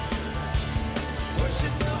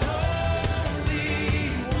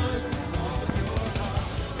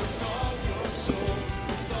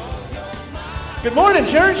Good morning,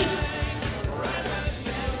 church.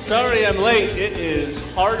 Sorry I'm late. It is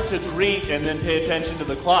hard to greet and then pay attention to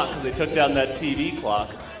the clock because they took down that TV clock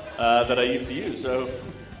that I used to use. So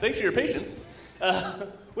thanks for your patience.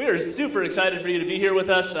 We are super excited for you to be here with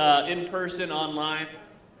us in person, online.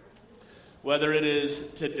 Whether it is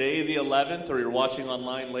today the 11th or you're watching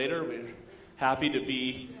online later, we're happy to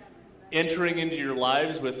be entering into your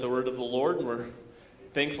lives with the word of the Lord, and we're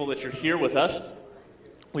thankful that you're here with us.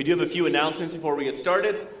 We do have a few announcements before we get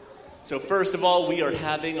started. So first of all, we are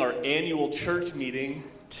having our annual church meeting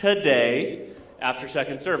today after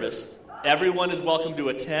second service. Everyone is welcome to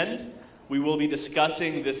attend. We will be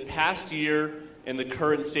discussing this past year and the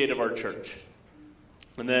current state of our church.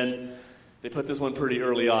 And then they put this one pretty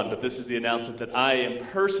early on, but this is the announcement that I am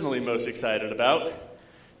personally most excited about.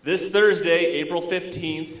 This Thursday, April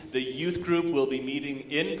 15th, the youth group will be meeting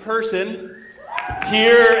in person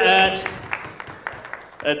here at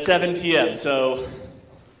 7 p.m. So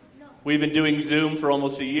we've been doing Zoom for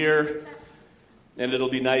almost a year, and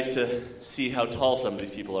it'll be nice to see how tall some of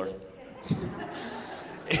these people are.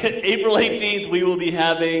 April 18th, we will be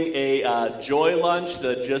having a Joy Lunch,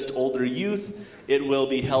 the Just Older Youth. It will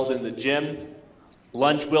be held in the gym.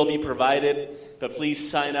 Lunch will be provided, but please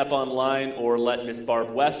sign up online or let Miss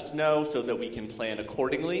Barb West know so that we can plan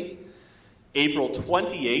accordingly. April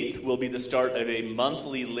 28th will be the start of a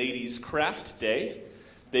monthly Ladies' Craft Day.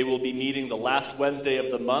 They will be meeting the last Wednesday of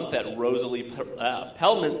the month at Rosalie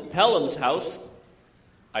Pelham's house.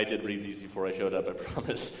 I did read these before I showed up, I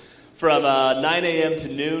promise. From 9 a.m. to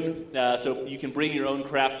noon, so you can bring your own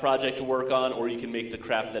craft project to work on, or you can make the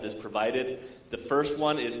craft that is provided. The first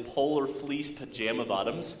one is polar fleece pajama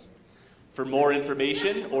bottoms. For more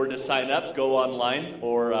information or to sign up, go online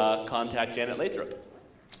or contact Janet Lathrop.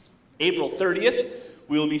 April 30th,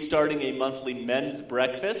 we will be starting a monthly men's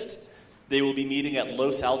breakfast. They will be meeting at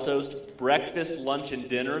Los Altos, breakfast, lunch, and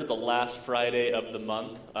dinner the last Friday of the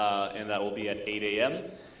month, and that will be at 8 a.m.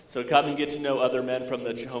 So come and get to know other men from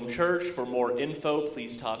the home church. For more info,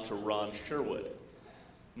 please talk to Ron Sherwood.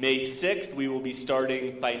 May 6th, we will be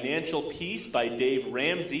starting Financial Peace by Dave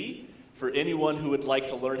Ramsey for anyone who would like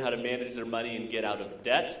to learn how to manage their money and get out of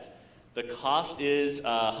debt. The cost is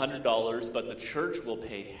 $100, but the church will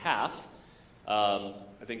pay half. I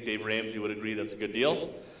think Dave Ramsey would agree that's a good deal.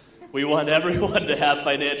 We want everyone to have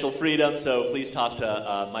financial freedom, so please talk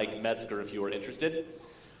to Mike Metzger if you are interested.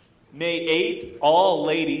 May 8th, all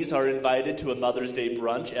ladies are invited to a Mother's Day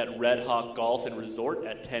brunch at Red Hawk Golf and Resort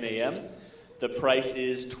at 10 a.m. The price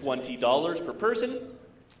is $20 per person.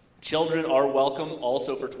 Children are welcome,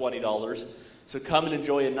 also for $20. So come and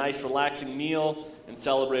enjoy a nice, relaxing meal and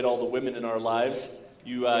celebrate all the women in our lives.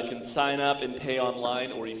 You can sign up and pay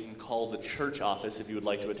online, or you can call the church office if you would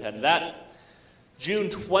like to attend that. June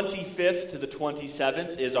 25th to the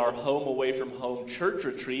 27th is our Home Away from Home church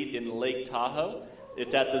retreat in Lake Tahoe.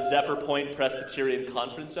 It's at the Zephyr Point Presbyterian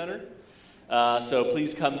Conference Center. So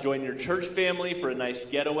please come join your church family for a nice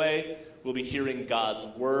getaway. We'll be hearing God's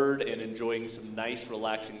Word and enjoying some nice,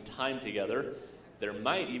 relaxing time together. There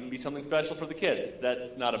might even be something special for the kids.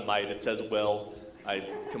 That's not a might, it says will. I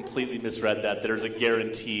completely misread that. There's a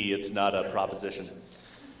guarantee, it's not a proposition.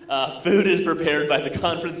 Food is prepared by the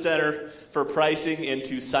conference center. For pricing and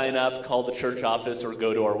to sign up, call the church office or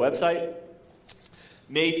go to our website.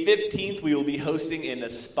 May 15th, we will be hosting an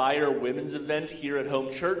Aspire Women's event here at Home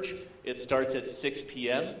Church. It starts at 6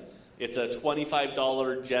 p.m. It's a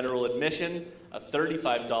 $25 general admission, a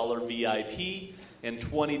 $35 VIP, and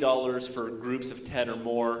 $20 for groups of 10 or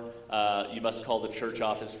more. You must call the church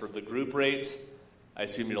office for the group rates. I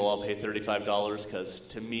assume you'll all pay $35 because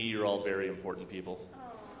to me, you're all very important people.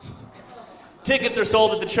 Tickets are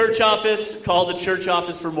sold at the church office. Call the church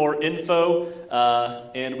office for more info.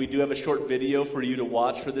 And we do have a short video for you to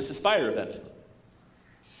watch for this Aspire event.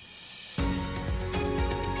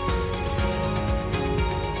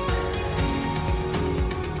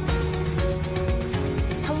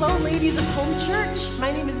 Hello, ladies of Home Church.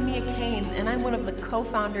 My name is Mia Kane, and I'm one of the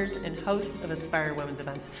co-founders and hosts of Aspire Women's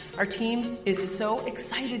Events. Our team is so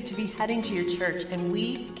excited to be heading to your church, and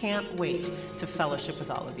we can't wait to fellowship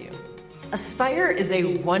with all of you. Aspire is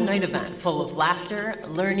a one-night event full of laughter,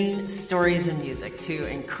 learning, stories, and music to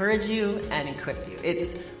encourage you and equip you.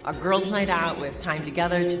 It's a girls' night out with time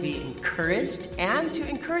together to be encouraged and to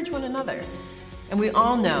encourage one another. And we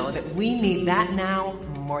all know that we need that now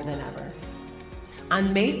more than ever.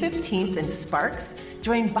 On May 15th in Sparks,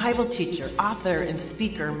 join Bible teacher, author, and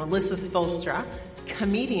speaker Melissa Spolstra,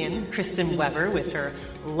 comedian Kristen Weber with her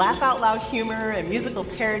laugh-out-loud humor and musical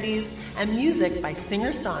parodies, and music by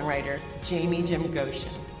singer-songwriter Jamie Jim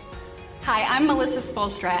Goshen. Hi, I'm Melissa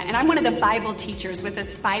Spolstra, and I'm one of the Bible teachers with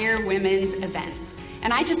Aspire Women's Events.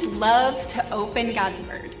 And I just love to open God's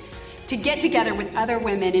Word, to get together with other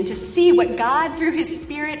women and to see what God, through His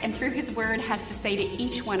Spirit and through His Word, has to say to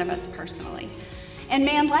each one of us personally. And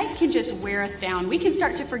man, life can just wear us down. We can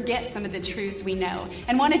start to forget some of the truths we know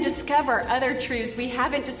and want to discover other truths we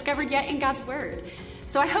haven't discovered yet in God's Word.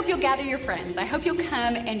 So I hope you'll gather your friends. I hope you'll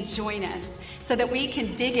come and join us so that we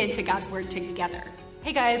can dig into God's Word together.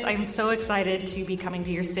 Hey guys, I'm so excited to be coming to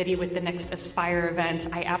your city with the next Aspire event.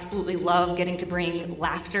 I absolutely love getting to bring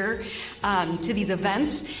laughter to these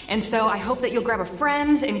events. And so I hope that you'll grab a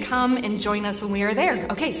friend and come and join us when we are there.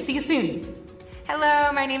 Okay, see you soon.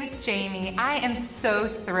 Hello, my name is Jamie. I am so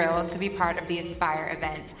thrilled to be part of the Aspire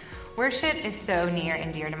event. Worship is so near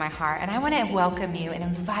and dear to my heart, and I want to welcome you and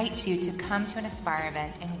invite you to come to an Aspire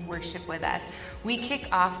event and worship with us. We kick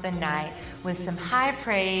off the night with some high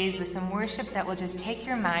praise, with some worship that will just take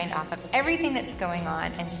your mind off of everything that's going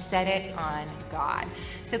on and set it on God.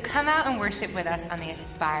 So come out and worship with us on the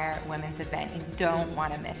Aspire Women's event. You don't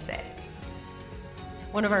want to miss it.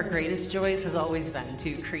 One of our greatest joys has always been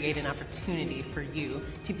to create an opportunity for you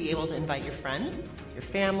to be able to invite your friends, your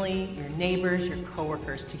family, your neighbors, your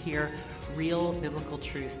coworkers to hear real biblical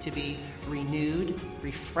truth, to be renewed,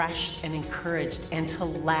 refreshed, and encouraged, and to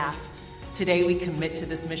laugh. Today we commit to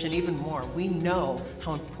this mission even more. We know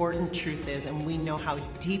how important truth is, and we know how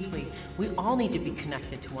deeply we all need to be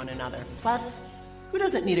connected to one another. Plus, who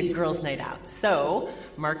doesn't need a girls' night out? So,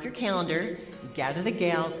 mark your calendar, gather the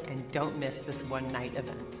gals, and don't miss this one-night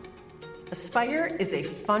event. Aspire is a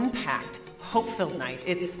fun-packed, hope-filled night.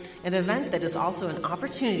 It's an event that is also an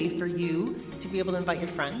opportunity for you to be able to invite your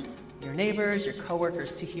friends, your neighbors, your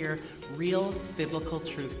coworkers to hear real biblical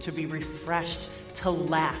truth, to be refreshed, to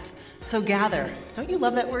laugh. So gather. Don't you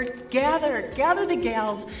love that word? Gather. Gather the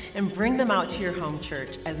gals and bring them out to your home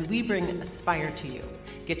church as we bring Aspire to you.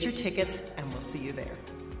 Get your tickets, and we'll see you there.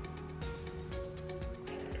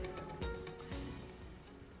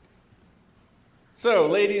 So,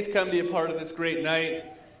 ladies, come be a part of this great night.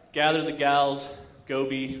 Gather the gals. Go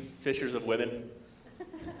be fishers of women.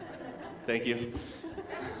 Thank you.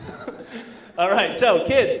 All right, so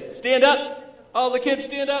kids, stand up. All the kids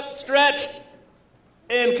stand up, stretch,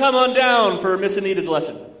 and come on down for Miss Anita's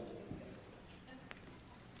lesson.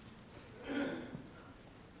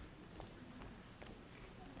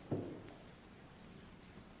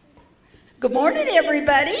 Good morning,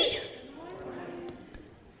 everybody.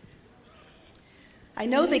 I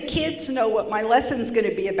know the kids know what my lesson's going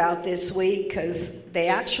to be about this week because they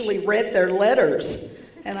actually read their letters,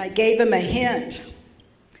 and I gave them a hint.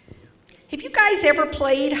 Have you guys ever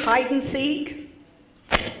played hide and seek?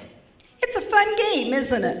 It's a fun game,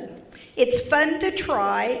 isn't it? It's fun to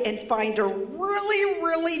try and find a really,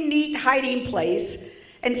 really neat hiding place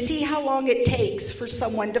and see how long it takes for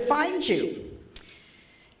someone to find you.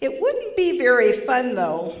 It wouldn't be very fun,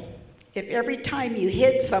 though, if every time you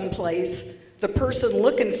hid someplace, the person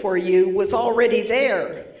looking for you was already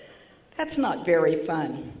there. That's not very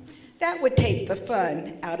fun. That would take the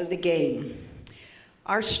fun out of the game.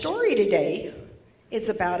 Our story today is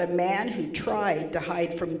about a man who tried to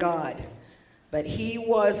hide from God, but he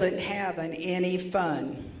wasn't having any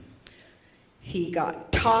fun. He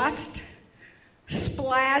got tossed,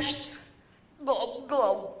 splashed, gulp,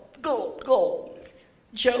 gulp, gulp, gulp.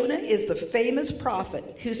 Jonah is the famous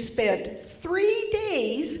prophet who spent 3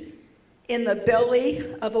 days in the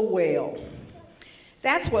belly of a whale.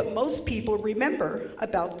 That's what most people remember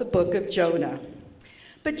about the book of Jonah.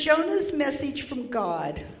 But Jonah's message from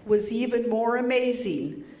God was even more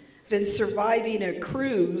amazing than surviving a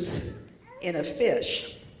cruise in a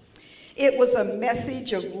fish. It was a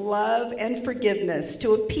message of love and forgiveness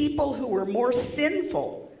to a people who were more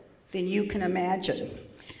sinful than you can imagine.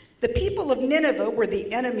 The people of Nineveh were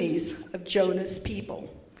the enemies of Jonah's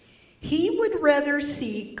people. He would rather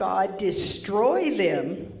see God destroy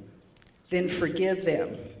them than forgive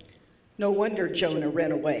them. No wonder Jonah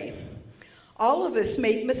ran away. All of us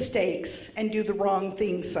make mistakes and do the wrong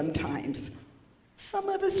things sometimes. Some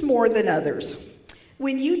of us more than others.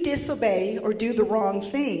 When you disobey or do the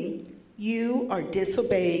wrong thing, you are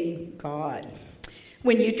disobeying God.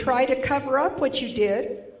 When you try to cover up what you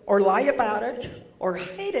did or lie about it, or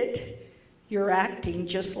hide it, you're acting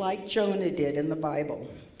just like Jonah did in the Bible.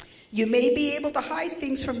 You may be able to hide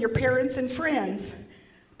things from your parents and friends,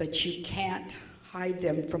 but you can't hide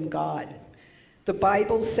them from God. The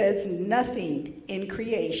Bible says nothing in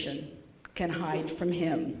creation can hide from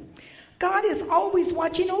Him. God is always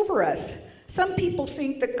watching over us. Some people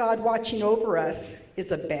think that God watching over us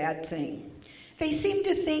is a bad thing. They seem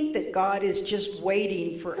to think that God is just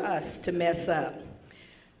waiting for us to mess up.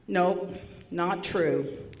 Nope, not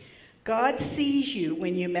true. God sees you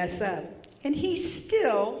when you mess up, and he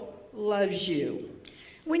still loves you.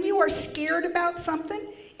 When you are scared about something,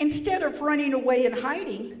 instead of running away and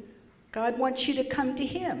hiding, God wants you to come to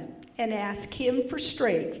him and ask him for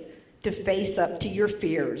strength to face up to your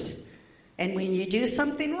fears. And when you do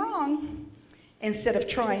something wrong, instead of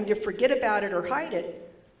trying to forget about it or hide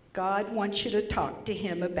it, God wants you to talk to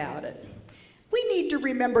him about it. We need to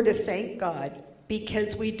remember to thank God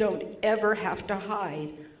because we don't ever have to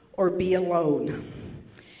hide or be alone.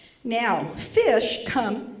 Now, fish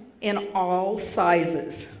come in all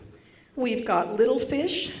sizes. We've got little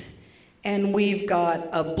fish, and we've got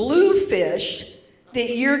a blue fish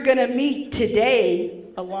that you're going to meet today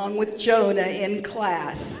along with Jonah in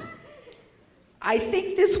class. I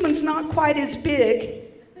think this one's not quite as big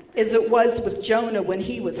as it was with Jonah when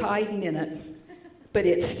he was hiding in it, but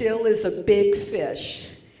it still is a big fish.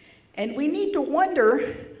 And we need to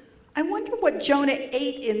wonder, I wonder what Jonah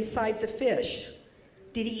ate inside the fish.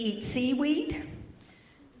 Did he eat seaweed?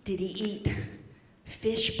 Did he eat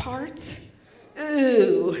fish parts?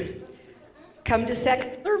 Ooh. Come to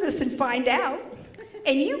second service and find out.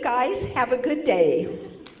 And you guys have a good day.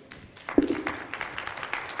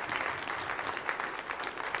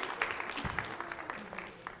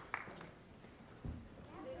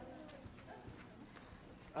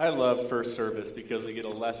 I love first service because we get a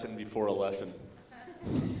lesson before a lesson.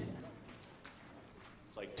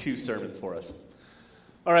 It's like 2 sermons for us.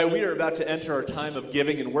 All right, we are about to enter our time of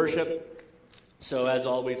giving and worship. So as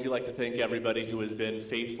always, we like to thank everybody who has been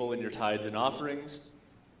faithful in your tithes and offerings.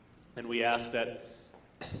 And we ask that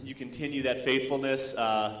you continue that faithfulness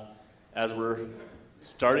as we're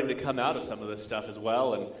starting to come out of some of this stuff as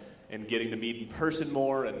well, and getting to meet in person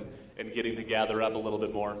more, and getting to gather up a little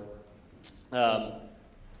bit more.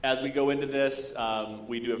 As we go into this,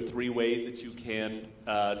 we do have 3 ways that you can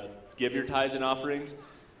give your tithes and offerings.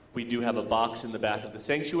 We do have a box in the back of the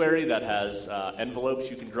sanctuary that has envelopes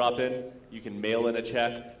you can drop in. You can mail in a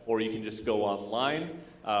check, or you can just go online,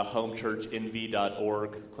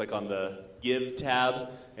 homechurchnv.org, click on the Give tab,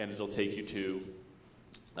 and it'll take you to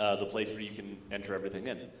the place where you can enter everything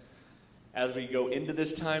in. As we go into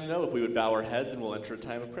this time, though, if we would bow our heads, and we'll enter a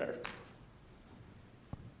time of prayer.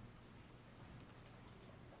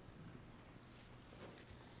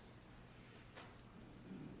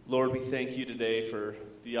 Lord, we thank you today for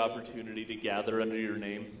the opportunity to gather under your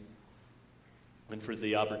name, and for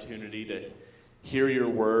the opportunity to hear your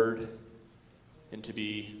word and to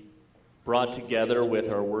be brought together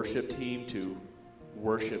with our worship team to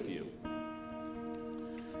worship you.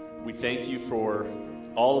 We thank you for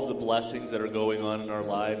all of the blessings that are going on in our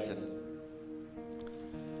lives, and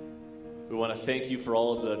we want to thank you for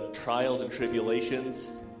all of the trials and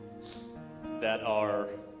tribulations that are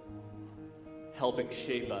helping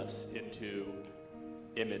shape us into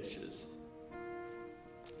images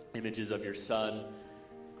of your Son,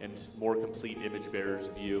 and more complete image bearers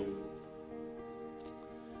of you.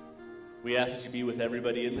 We ask that you be with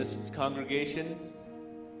everybody in this congregation,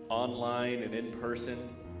 online and in person,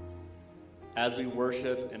 as we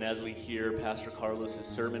worship and as we hear Pastor Carlos'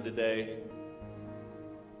 sermon today,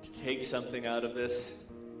 to take something out of this,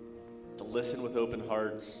 to listen with open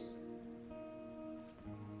hearts,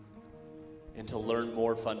 and to learn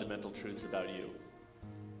more fundamental truths about you.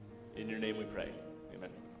 In your name we pray. Amen.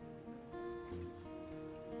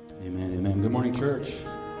 Amen, amen. Good morning, church.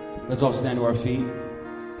 Let's all stand to our feet.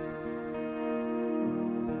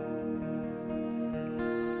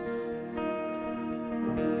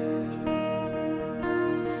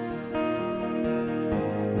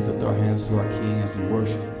 Let's lift our hands to our King as we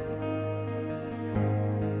worship.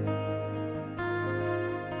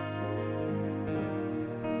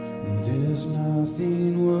 There's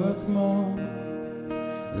nothing worth more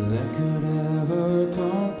that could ever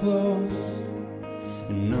come close,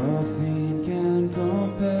 and nothing can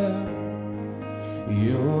compare.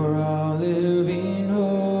 You're our living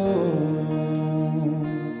hope.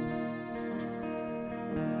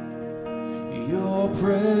 Your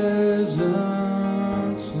presence,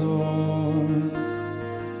 Lord,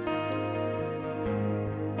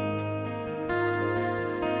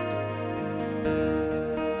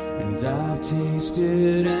 and I've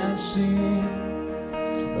tasted and seen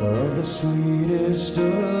of the sweetest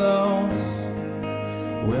of loves,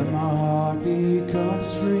 where my heart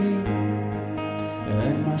becomes free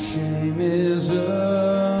and my shame is undone.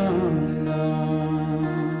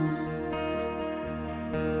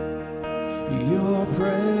 Your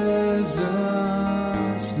presence,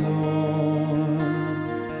 Lord.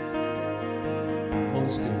 Holy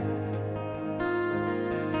Spirit.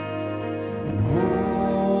 And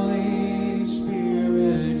Holy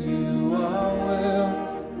Spirit,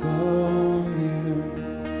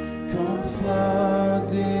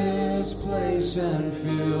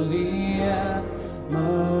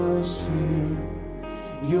 atmosphere.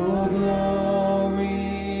 Your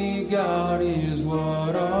glory, God, is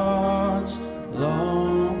what our hearts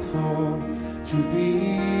long for, to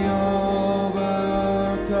be overcome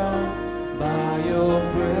by your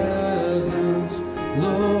presence,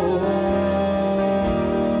 Lord.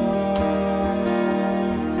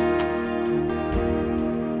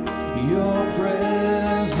 Your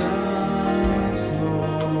presence,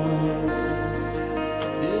 Lord.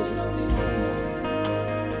 There's nothing more.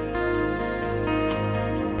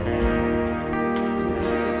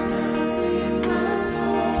 There's nothing worth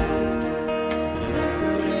more that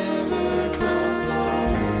could ever come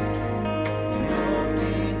close.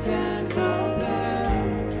 Nothing can compare.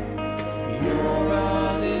 You're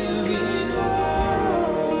our living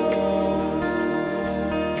hope.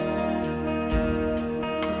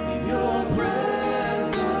 Your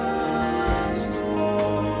presence,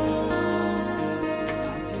 Lord.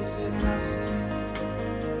 I've tasted and I've seen,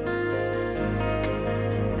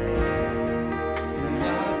 and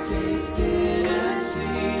I've tasted and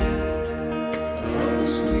seen of the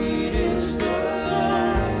sweetest of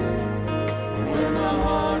loves, when my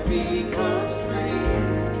heart becomes free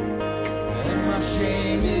and my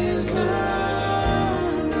shame is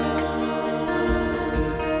undone.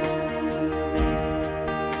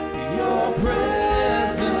 Your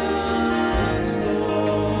presence,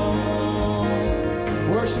 Lord.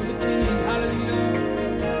 Worship the King, hallelujah.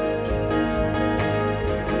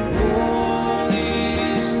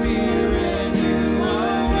 Holy Spirit, you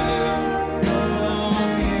are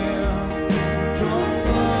welcome here. Come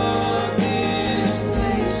flood this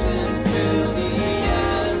place and fill the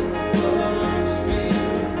atmosphere.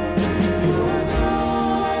 Your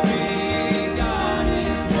glory, God,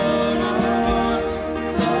 is what our hearts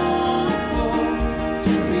long for,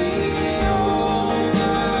 to be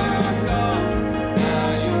overcome by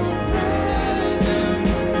your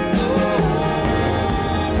presence,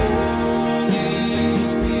 Lord. Holy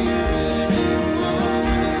Spirit, you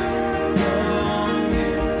are welcome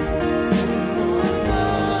here. Come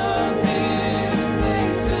flood this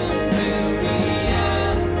place and fill the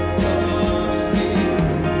atmosphere.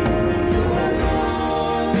 Your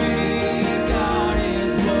glory, God,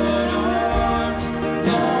 is what our hearts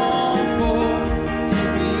long for, to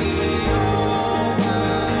be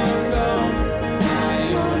overcome by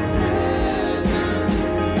your presence,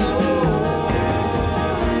 Lord.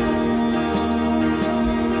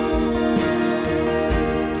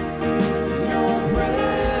 Your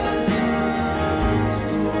presence,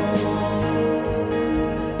 Lord.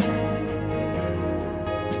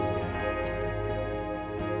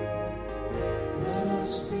 Let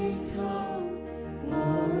us become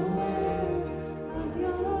more aware of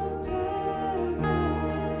your presence.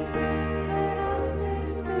 Let us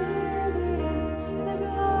experience the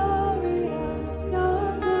glory of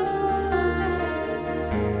your goodness.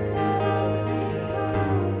 Let us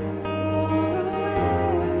become more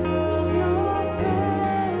aware of your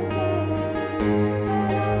presence.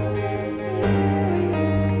 Let us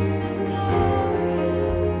experience the glory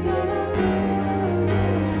of your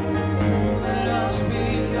goodness. Let us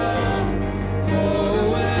become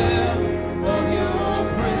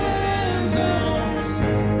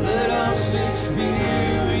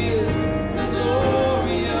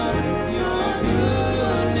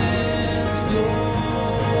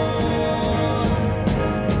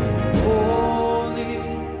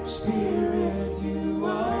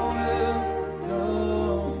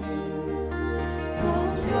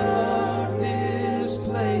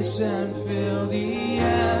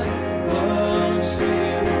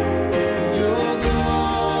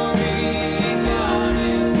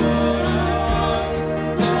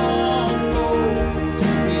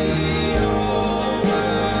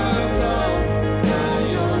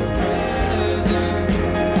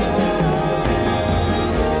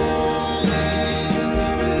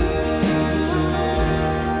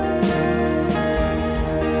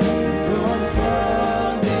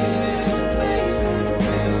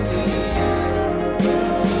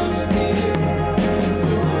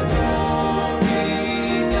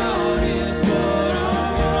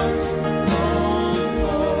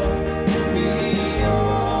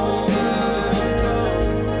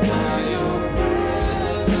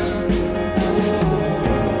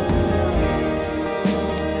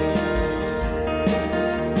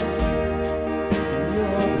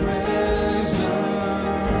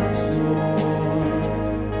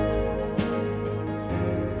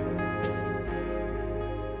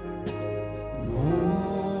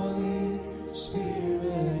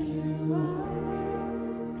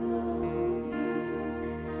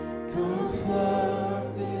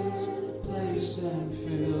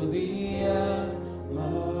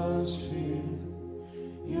atmosphere.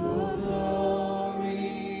 Your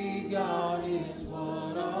glory, God, is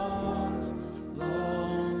what hearts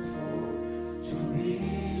long for, to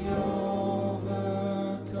be overcome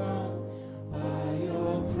by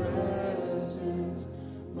your presence,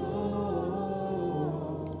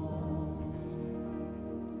 Lord.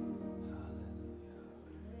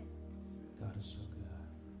 Hallelujah. God is so good.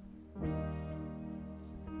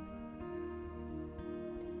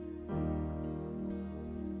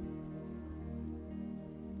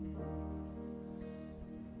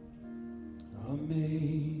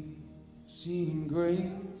 Amazing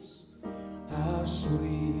grace, how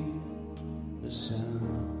sweet the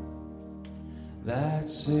sound that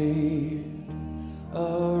saved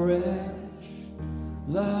a wretch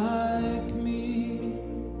like me.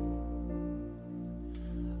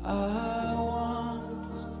 I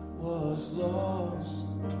once was lost,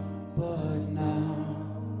 but now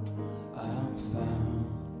I'm found.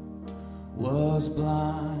 Was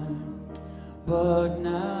blind, but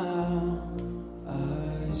now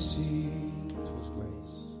I see.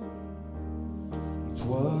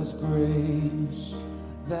 'Twas grace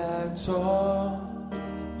that taught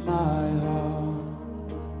my heart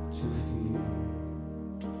to fear,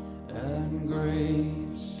 and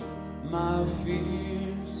grace my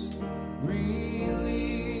fears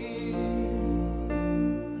relieved.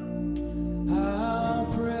 How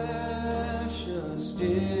precious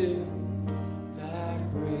did that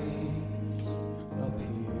grace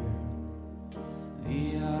appear, the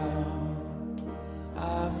hour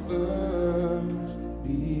I first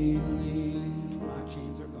believe. My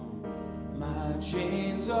chains are gone. My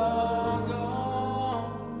chains are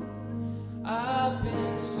gone. I've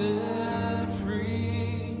been set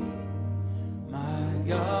free. My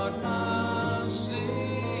God, my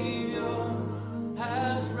Savior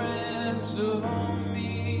has ransomed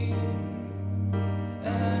me.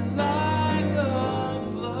 And like a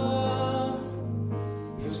flood,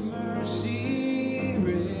 His mercy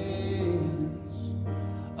reigns,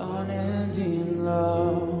 unending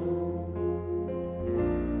love.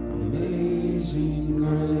 Amazing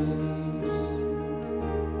grace,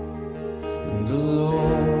 and the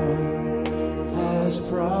Lord has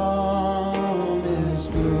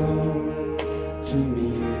promised good to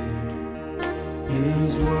me.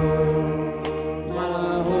 His word,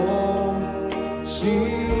 my hope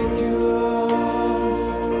secures,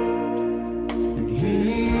 and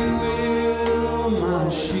He will my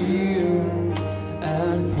shield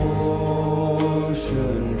and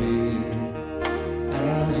portion be.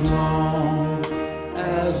 As long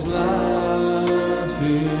as life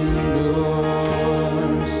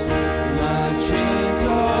endures, my chains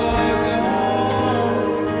are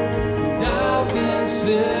gone, and I've been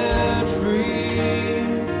set free.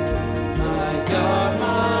 My God,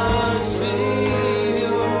 my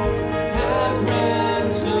Savior has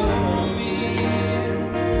ransomed me,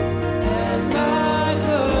 and like a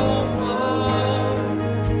flood,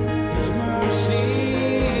 His mercy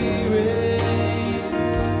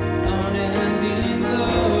reigns, unending love.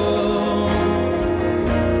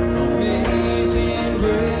 Amazing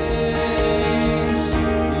grace,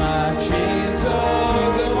 my chains are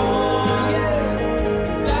gone,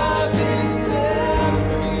 and I've been set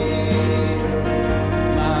free.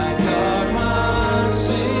 My God, my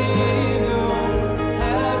Savior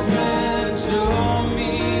has ransomed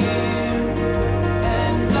me,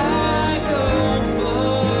 and like a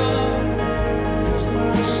flood, His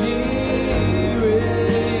mercy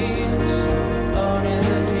reigns,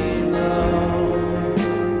 unending love.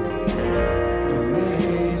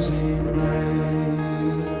 Amazing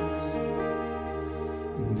grace,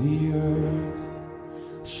 and the earth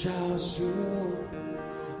shall soon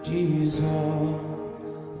dissolve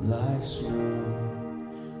like snow.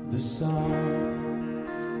 The sun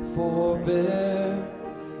forbear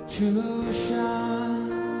to shine,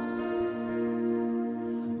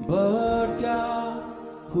 but God,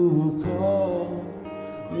 who called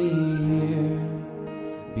me here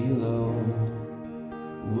below,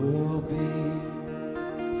 will be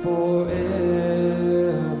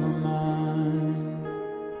forever mine.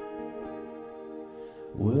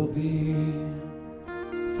 Will be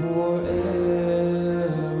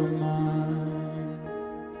forever mine,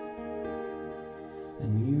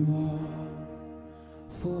 and you are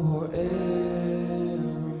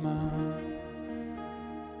forever mine.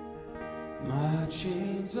 My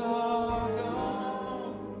chains are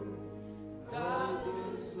gone, I've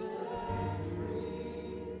been set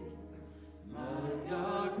free. My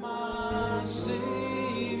God, my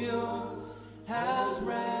Savior has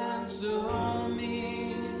ransomed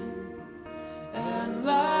me, and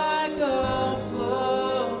like a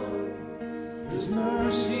flood, His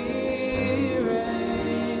mercy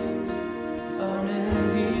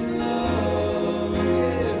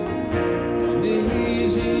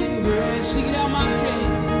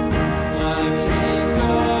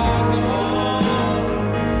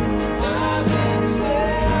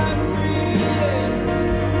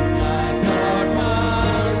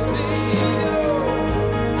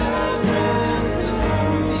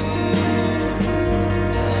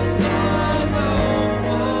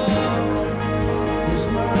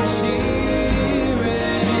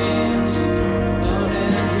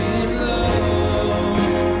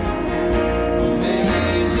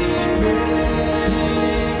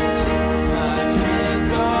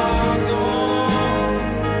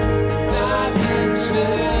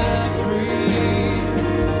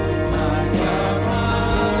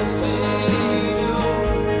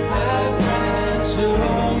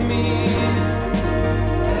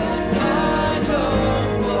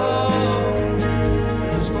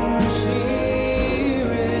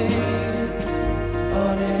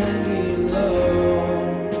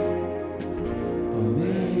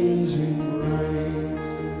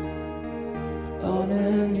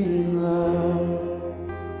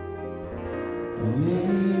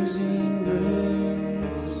Amazing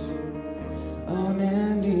grace,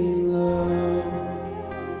 unending love,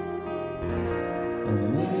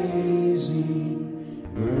 amazing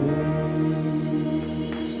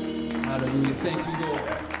grace. Hallelujah. Thank you, Lord.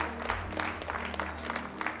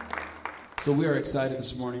 So we are excited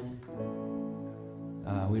this morning.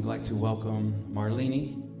 We'd like to welcome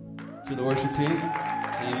Marlene to the worship team.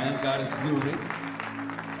 Amen. God is moving.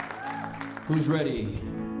 Who's ready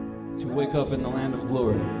to wake up in the land of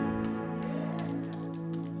glory?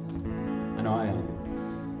 I know I am.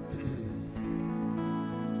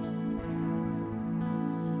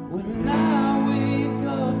 When I wake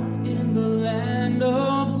up in the land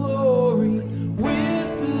of glory,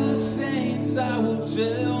 with the saints I will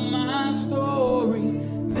tell my story.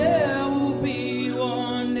 There will be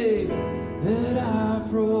one name that I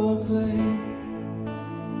proclaim.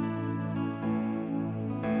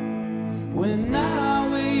 When I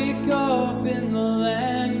wake up in the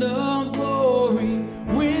land of glory,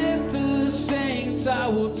 with the saints I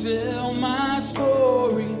will tell my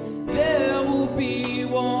story. There will be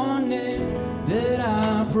one name that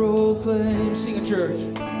I proclaim. Sing it, church.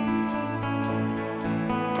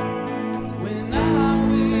 When I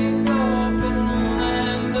wake up in the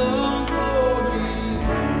land of glory,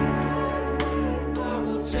 I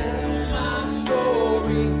will tell my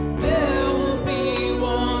story. There will be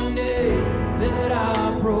one name that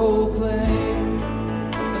I proclaim.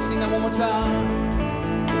 Let's sing that one more time.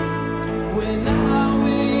 When I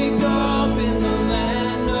wake up in the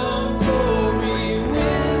land of glory,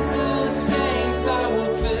 with the saints I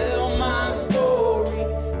will tell my story.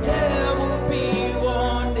 There will be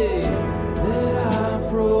one day that I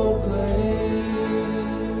proclaim.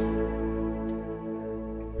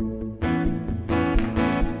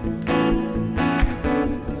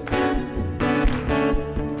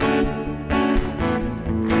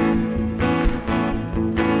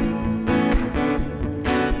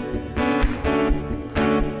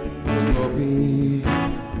 Yours will be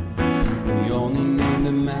the only name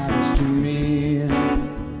that matters to me,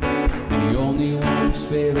 the only one whose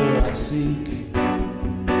favor I seek, the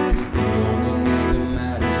only name that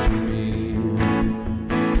matters to me.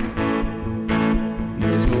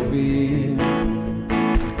 Yours will be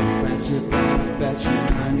the friendship and affection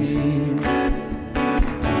I need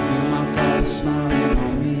to feel my Father smiling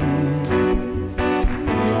on me,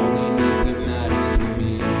 the only name that matters to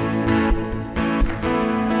me.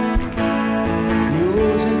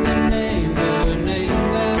 Yours is the name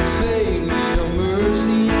that saved me, your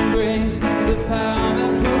mercy and grace, the power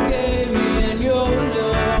that forgave me, and your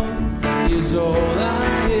love is all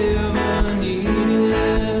I ever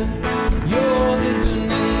needed. Yours is the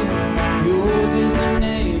name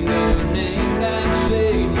that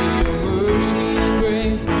saved me, your mercy and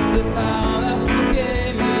grace, the power that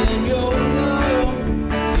forgave me, and your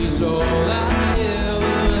love is all I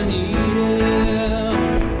ever needed.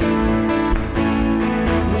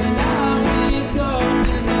 When I wake up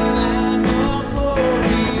in the land of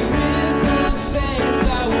glory, with the saints I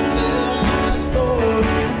will tell my story.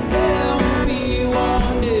 There will be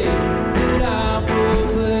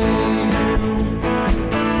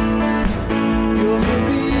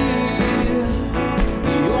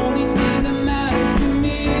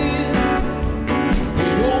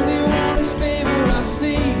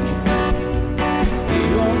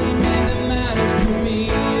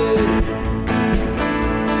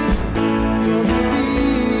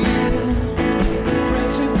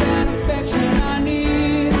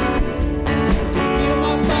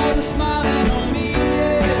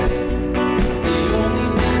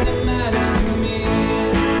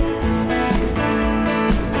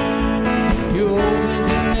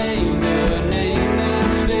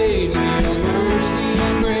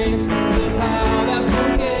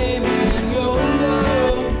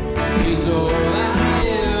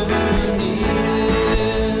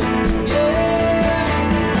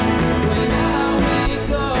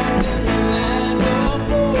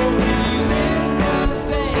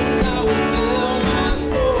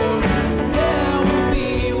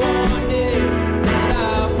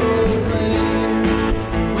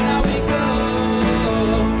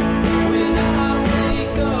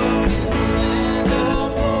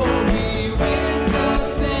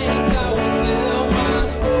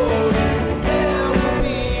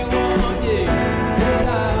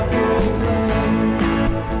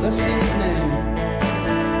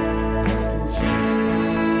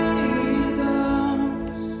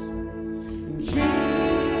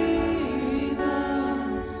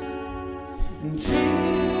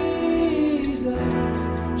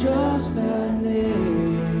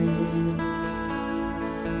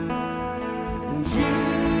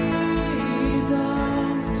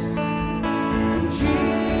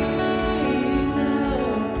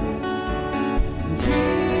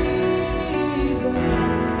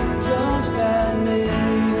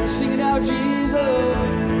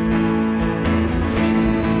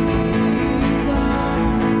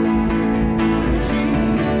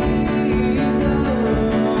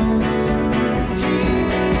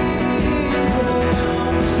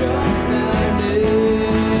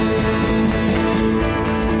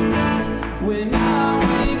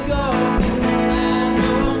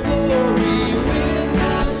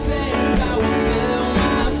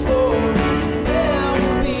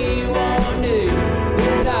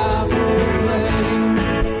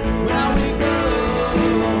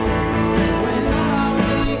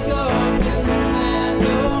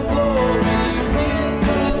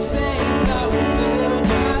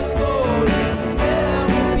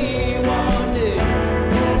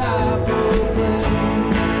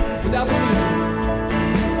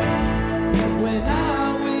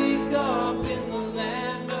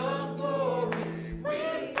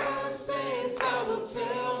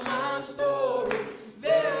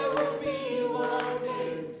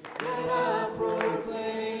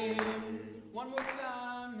One more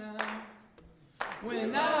time now.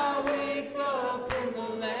 When I wake up in the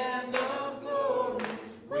land of glory,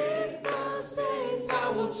 with the saints I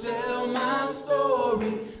will tell my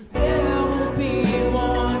story. There will be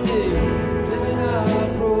one day that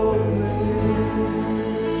I proclaim.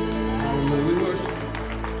 Hallelujah, we worship.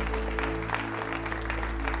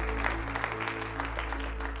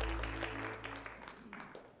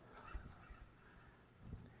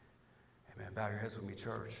 Amen. Bow your heads with me,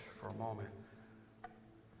 church, for a moment.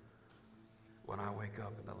 When I wake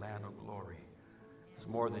up in the land of glory, it's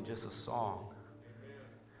more than just a song.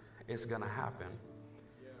 It's going to happen.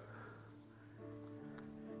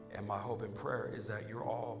 And my hope and prayer is that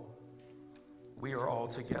we are all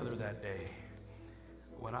together that day.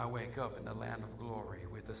 When I wake up in the land of glory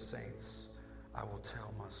with the saints, I will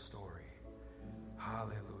tell my story.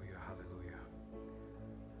 Hallelujah, hallelujah.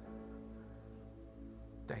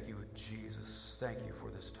 Thank you, Jesus. Thank you for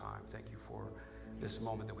this time. Thank you for this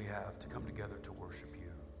moment that we have to come together to worship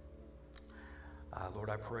you. Lord,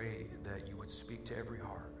 I pray that you would speak to every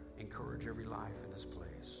heart, encourage every life in this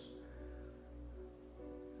place.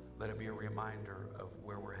 Let it be a reminder of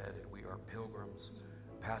where we're headed. We are pilgrims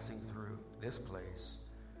passing through this place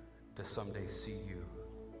to someday see you.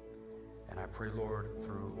 And I pray, Lord,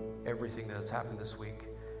 through everything that has happened this week,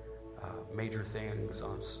 major things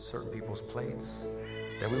on certain people's plates,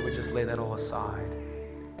 that we would just lay that all aside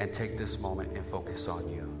and take this moment and focus on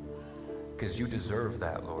you. Because you deserve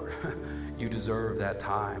that, Lord. You deserve that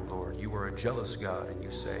time, Lord. You are a jealous God, and you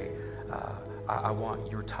say, I want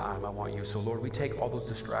your time. I want you. So, Lord, we take all those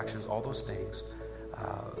distractions, all those things,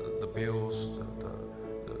 the bills,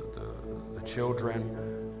 the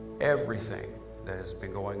children, everything that has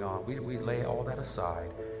been going on. We lay all that aside,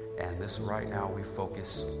 and this right now we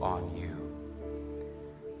focus on you.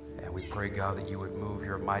 And we pray, God, that you would move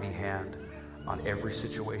your mighty hand on every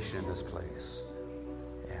situation in this place.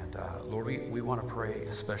 And Lord, we want to pray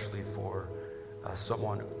especially for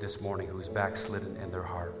someone this morning who's backslidden in their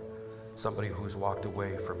heart, somebody who's walked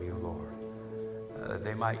away from you, Lord.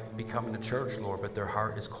 They might be coming to church, Lord, but their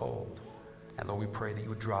heart is cold. And Lord, we pray that you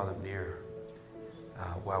would draw them near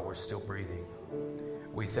while we're still breathing.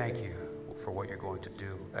 We thank you for what you're going to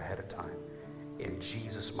do ahead of time. In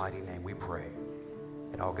Jesus' mighty name we pray.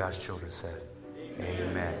 And all God's children said,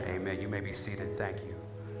 amen. Amen. You may be seated. Thank you.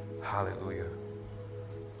 Hallelujah.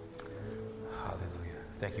 Hallelujah.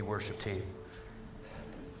 Thank you, worship team.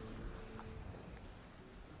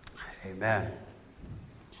 Amen.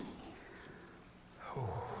 Ooh.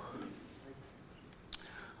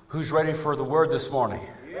 Who's ready for the word this morning?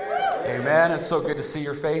 Amen. It's so good to see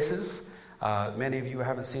your faces. Many of you I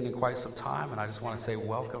haven't seen in quite some time, and I just want to say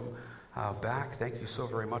welcome back. Thank you so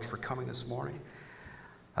very much for coming this morning.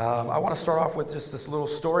 I want to start off with just this little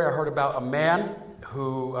story. I heard about a man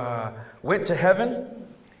who went to heaven,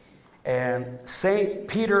 and St.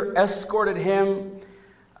 Peter escorted him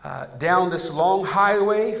down this long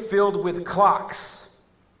highway filled with clocks.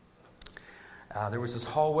 There was this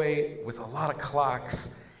hallway with a lot of clocks,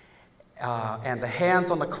 and the hands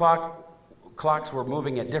on the clocks were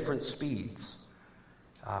moving at different speeds.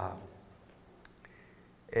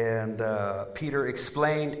 And Peter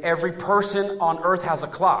explained, every person on earth has a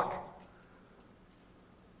clock.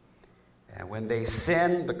 And when they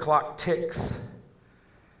sin, the clock ticks.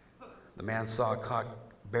 The man saw a clock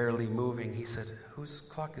barely moving. He said, whose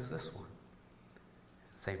clock is this one?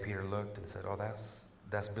 St. Peter looked and said, oh,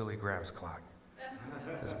 that's Billy Graham's clock.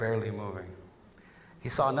 It's barely moving. He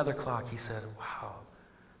saw another clock. He said, wow,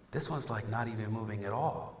 this one's like not even moving at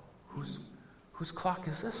all. Whose clock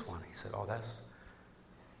is this one? He said, oh, that's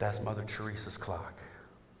Mother Teresa's clock.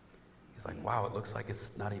 He's like, wow, it looks like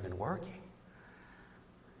it's not even working.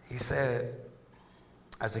 He said,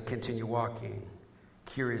 as they continue walking,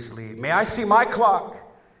 curiously, may I see my clock?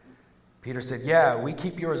 Peter said, yeah, we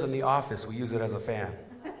keep yours in the office. We use it as a fan.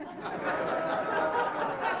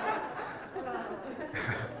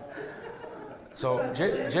 So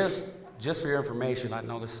just for your information, I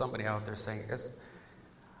know there's somebody out there saying,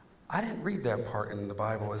 I didn't read that part in the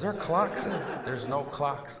Bible. Is there clocks in it? There's no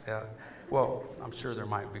clocks. Well, I'm sure there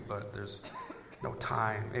might be, but there's no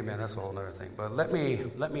time. Amen. That's a whole other thing. But let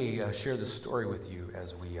me share this story with you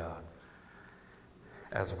as we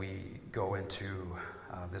go into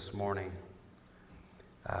this morning.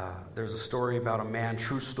 There's a story about a man,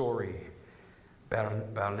 true story, about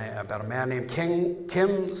a man named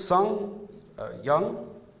Kim Sung Young.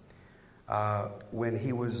 When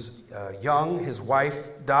he was young, his wife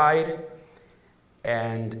died,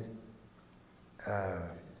 and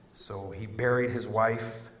so he buried his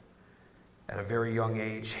wife at a very young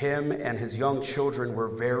age. Him and his young children were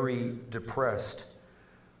very depressed,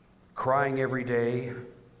 crying every day.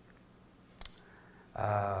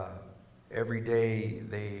 Every day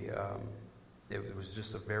it was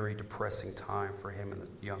just a very depressing time for him and the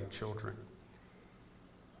young children.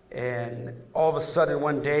 And all of a sudden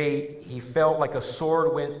one day he felt like a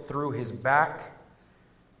sword went through his back,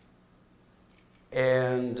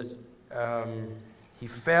 and he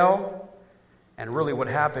fell, and really what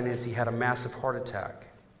happened is he had a massive heart attack.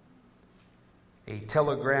 A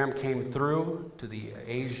telegram came through to the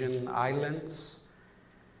Asian islands,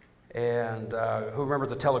 and who remembers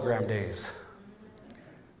the telegram days?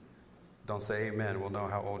 Don't say amen, we'll know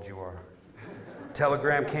how old you are.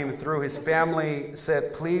 Telegram came through. His family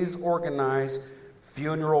said, please organize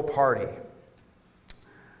funeral party.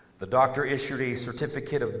 The doctor issued a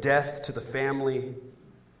certificate of death to the family.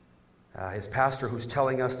 His pastor, who's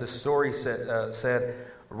telling us this story, said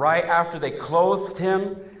right after they clothed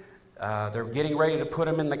him, they're getting ready to put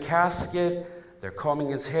him in the casket, they're combing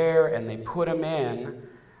his hair, and they put him in.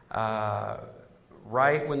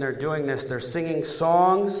 Right when they're doing this, they're singing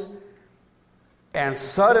songs, and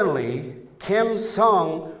suddenly Kim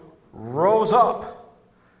Sung rose up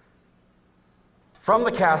from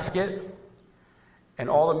the casket, and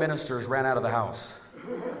all the ministers ran out of the house.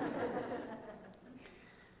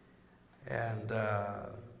 And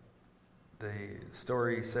the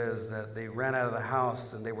story says that they ran out of the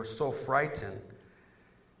house and they were so frightened.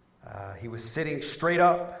 He was sitting straight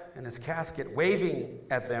up in his casket, waving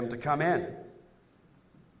at them to come in.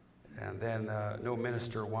 And then no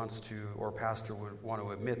minister wants to, or pastor would want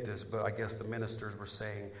to admit this, but I guess the ministers were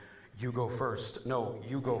saying, you go first. No,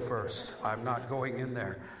 you go first. I'm not going in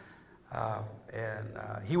there.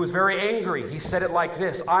 He was very angry. He said it like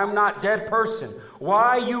this, I'm not dead person.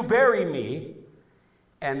 Why you bury me?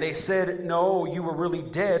 And they said, no, you were really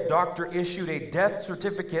dead. Doctor issued a death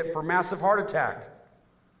certificate for massive heart attack.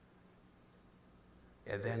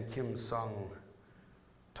 And then Kim Sung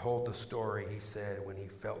told the story. He said when he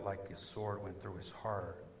felt like his sword went through his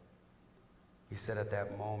heart, he said at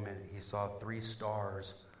that moment he saw 3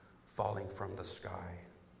 stars falling from the sky.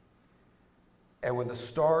 And when the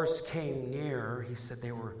stars came near, he said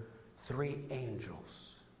they were 3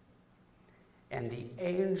 angels. And the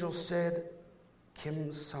angel said,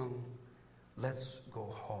 Kim Sung, let's go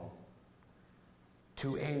home.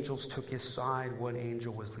 2 angels took his side. 1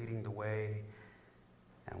 angel was leading the way.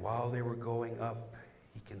 And while they were going up,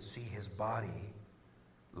 he can see his body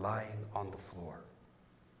lying on the floor.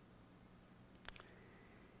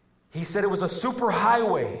 He said it was a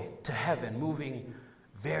superhighway to heaven, moving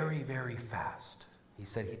very, very fast. He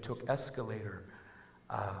said he took escalator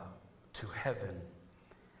to heaven.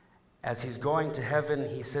 As he's going to heaven,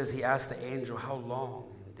 he says he asked the angel, how long?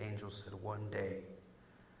 And the angel said, 1 day.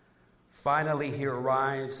 Finally, he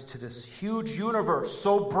arrives to this huge universe,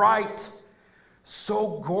 so bright,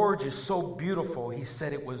 so gorgeous, so beautiful. He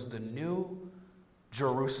said it was the New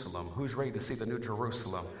Jerusalem. Who's ready to see the New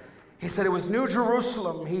Jerusalem? He said it was New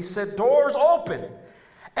Jerusalem. He said, doors open.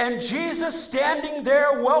 And Jesus standing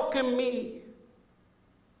there welcomed me.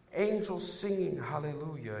 Angels singing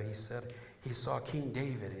hallelujah. He said he saw King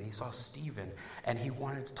David and he saw Stephen. And he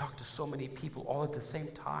wanted to talk to so many people all at the same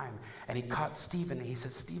time. And he caught Stephen and he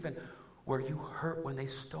said, Stephen, were you hurt when they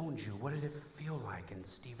stoned you? What did it feel like? And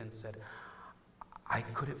Stephen said, I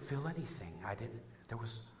couldn't feel anything.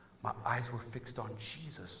 My eyes were fixed on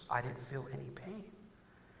Jesus. I didn't feel any pain.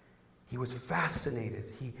 He was fascinated.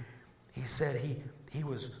 He said he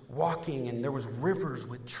was walking and there was rivers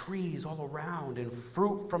with trees all around and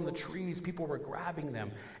fruit from the trees. People were grabbing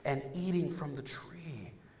them and eating from the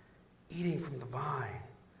tree, eating from the vine.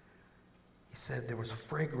 He said there was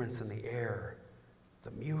fragrance in the air,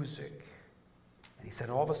 the music. And he said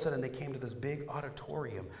all of a sudden they came to this big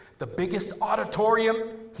auditorium, the biggest auditorium,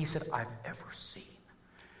 he said, I've ever seen.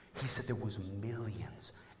 He said there was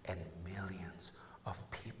millions and millions of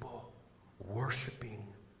people worshiping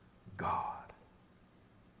God.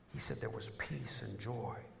 He said there was peace and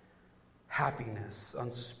joy, happiness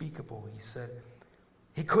unspeakable. He said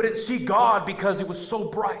he couldn't see God because it was so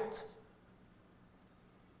bright.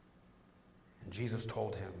 And Jesus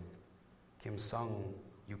told him, Kim Sung,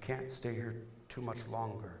 you can't stay here too much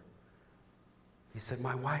longer. He said,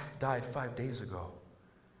 my wife died 5 days ago.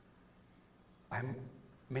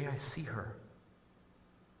 May I see her?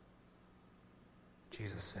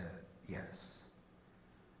 Jesus said, yes.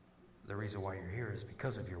 The reason why you're here is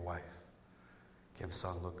because of your wife. Kim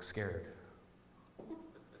Sung looked scared.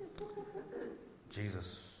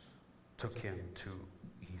 Jesus took him to,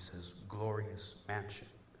 he says, glorious mansion.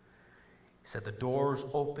 He said the doors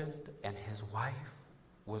opened and his wife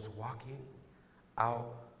was walking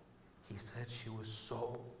out. He said she was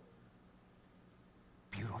so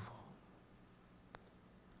beautiful.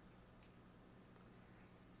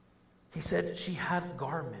 He said she had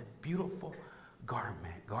garment, beautiful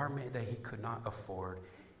garment that he could not afford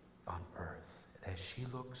on earth. That she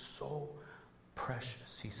looked so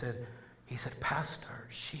precious. He said, Pastor,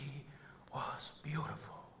 she was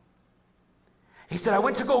beautiful. He said, I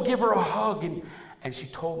went to go give her a hug, and she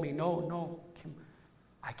told me, no, Kim,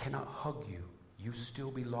 I cannot hug you. You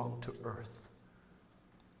still belong to earth.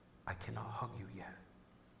 I cannot hug you yet.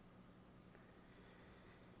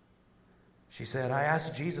 She said, I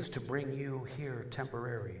asked Jesus to bring you here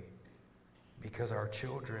temporary because our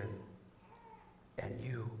children and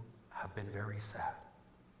you have been very sad.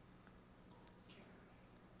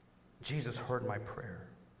 Jesus heard my prayer.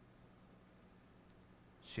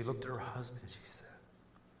 She looked at her husband, she said,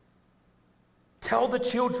 tell the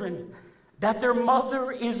children that their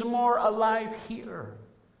mother is more alive here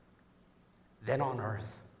than on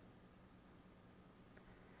earth.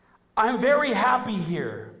 I'm very happy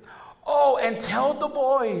here. Oh, and tell the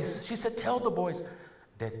boys, she said, tell the boys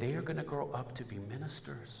that they are going to grow up to be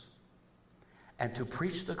ministers and to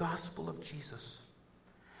preach the gospel of Jesus,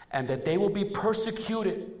 and that they will be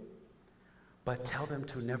persecuted, but tell them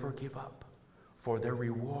to never give up, for their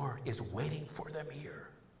reward is waiting for them here.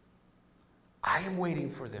 I am waiting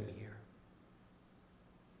for them here.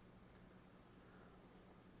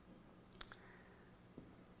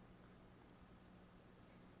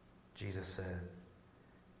 Jesus said,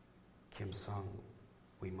 Kim Sung,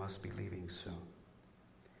 we must be leaving soon.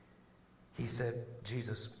 He said,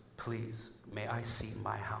 Jesus, please, may I see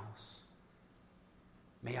my house?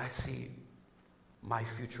 May I see my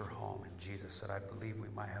future home? And Jesus said, I believe we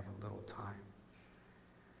might have a little time.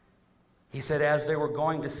 He said, as they were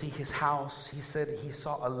going to see his house, he said he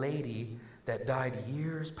saw a lady that died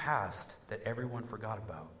years past that everyone forgot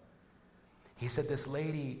about. He said this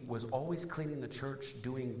lady was always cleaning the church,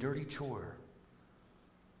 doing dirty chore.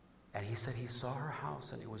 And he said he saw her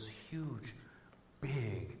house, and it was a huge,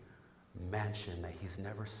 big mansion that he's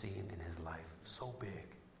never seen in his life. So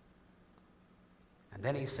big. And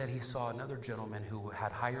then he said he saw another gentleman who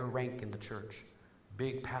had higher rank in the church.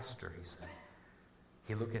 Big pastor, he said.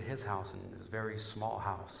 He looked at his house, and it was a very small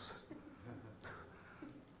house.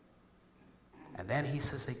 And then he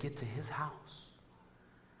says they get to his house,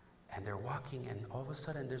 and they're walking, and all of a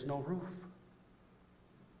sudden there's no roof.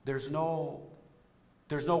 There's no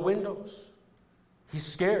windows. He's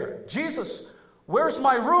scared. Jesus, where's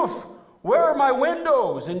my roof? Where are my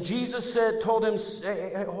windows? And Jesus told him,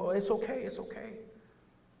 hey, it's okay.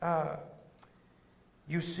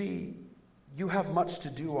 You see, you have much to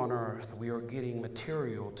do on earth. We are getting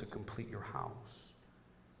material to complete your house.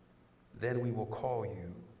 Then we will call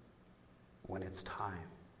you when it's time.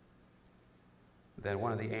 Then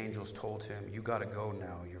one of the angels told him, you got to go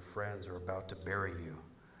now. Your friends are about to bury you.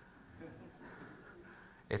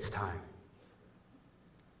 It's time.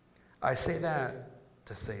 I say that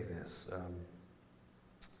to say this.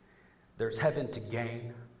 There's heaven to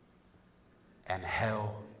gain and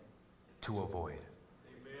hell to avoid.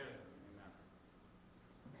 Amen.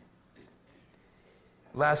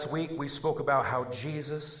 Last week we spoke about how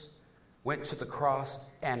Jesus went to the cross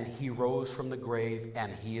and he rose from the grave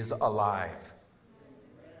and he is alive.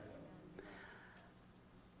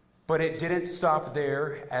 But it didn't stop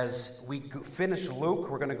there. As we finish Luke,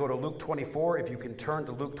 we're going to go to Luke 24. If you can turn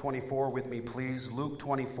to Luke 24 with me, please. Luke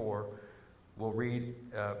 24. We'll read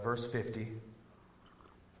verse 50.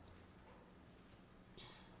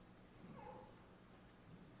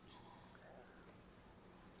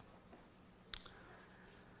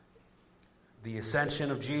 The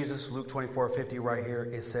ascension of Jesus, Luke 24:50 right here,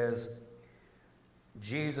 it says,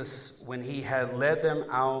 Jesus, when he had led them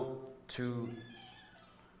out to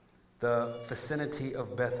the vicinity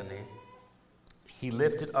of Bethany, he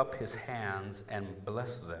lifted up his hands and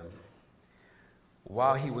blessed them.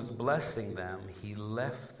 While he was blessing them, he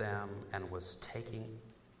left them and was taken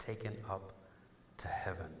up to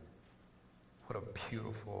heaven. What a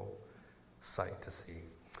beautiful sight to see.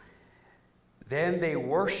 Then they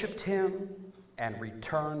worshiped him and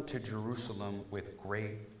returned to Jerusalem with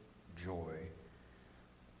great joy.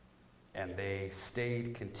 And they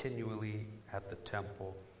stayed continually at the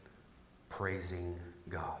temple, praising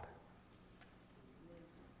God.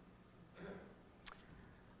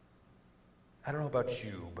 I don't know about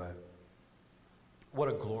you, but what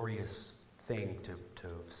a glorious thing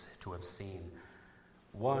to have seen.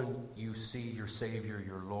 One, you see your Savior,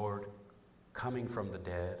 your Lord, coming from the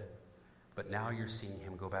dead, but now you're seeing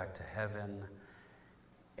him go back to heaven.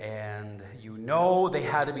 And you know they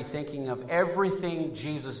had to be thinking of everything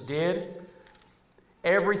Jesus did,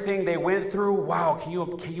 everything they went through. Wow, can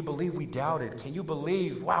you believe we doubted? Can you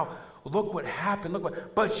believe, wow, look what happened,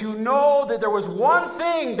 but you know that there was one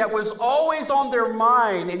thing that was always on their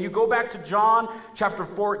mind. And you go back to John chapter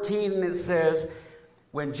 14, and it says,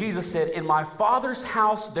 when Jesus said, in my Father's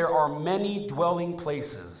house there are many dwelling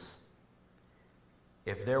places.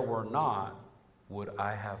 If there were not, would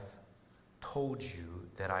I have told you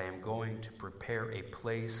that I am going to prepare a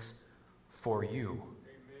place for you?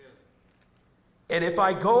 Amen. And if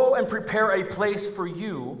I go and prepare a place for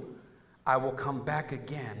you, I will come back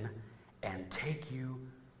again and take you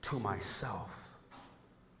to myself,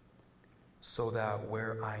 so that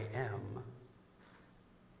where I am,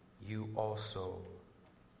 you also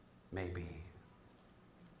may be.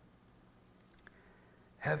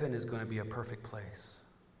 Heaven is going to be a perfect place.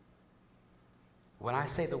 When I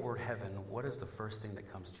say the word heaven, what is the first thing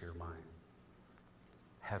that comes to your mind?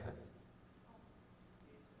 Heaven.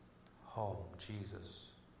 Home,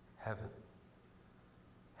 Jesus, heaven.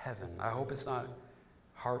 Heaven. I hope it's not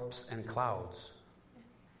harps and clouds.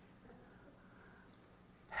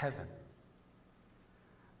 Heaven.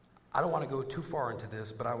 I don't want to go too far into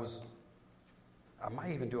this, but I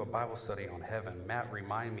might even do a Bible study on heaven. Matt,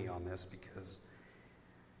 remind me on this, because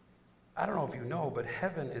I don't know if you know, but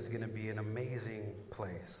heaven is going to be an amazing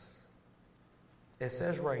place. It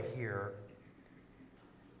says right here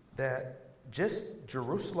that just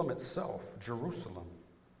Jerusalem itself, Jerusalem,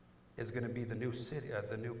 is going to be the new city,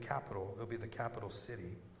 the new capital. It'll be the capital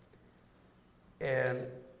city. And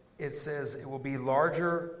it says it will be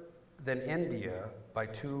larger than India by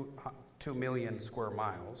 2 million square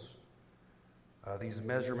miles. These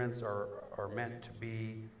measurements are meant to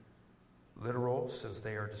be literal, since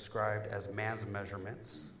they are described as man's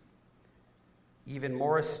measurements. Even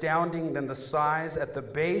more astounding than the size, at the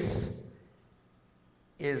base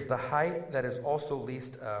is the height that is also at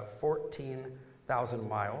least 14,000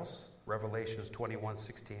 miles, Revelations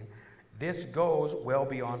 21:16. This goes well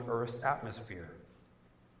beyond Earth's atmosphere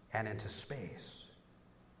and into space.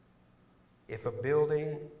 If a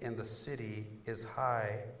building in the city is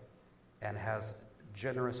high and has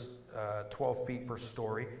generous 12 feet per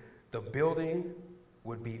story, the building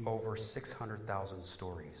would be over 600,000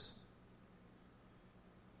 stories.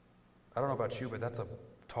 I don't know about you, but that's a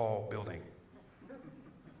tall building.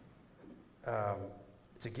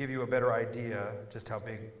 To give you a better idea just how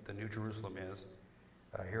big the New Jerusalem is,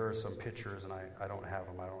 here are some pictures, and I don't have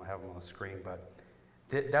them. I don't have them on the screen, but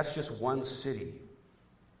that's just one city.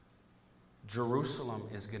 Jerusalem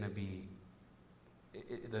is going to be,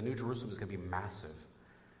 the New Jerusalem is going to be massive.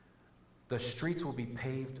 The streets will be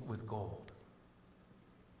paved with gold.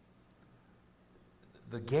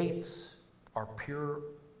 The gates are pure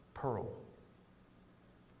pearl.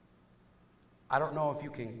 I don't know if you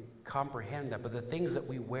can comprehend that, but the things that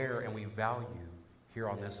we wear and we value here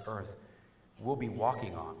on this earth, we'll be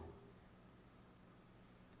walking on.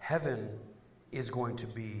 Heaven is going to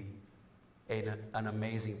be an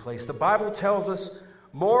amazing place. The Bible tells us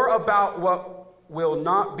more about what will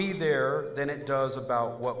not be there than it does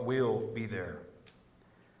about what will be there.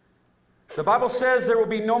 The Bible says there will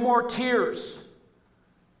be no more tears,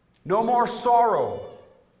 no more sorrow,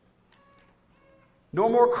 no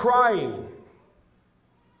more crying.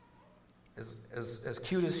 As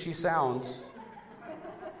cute as she sounds,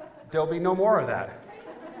 there'll be no more of that.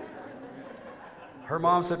 Her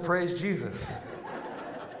mom said, praise Jesus.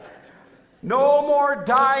 No more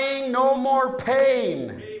dying, no more pain.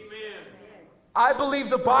 Amen. I believe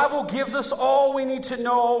the Bible gives us all we need to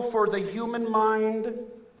know for the human mind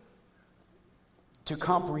to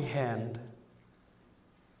comprehend,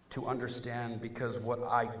 to understand, because what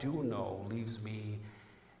I do know leaves me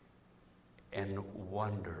in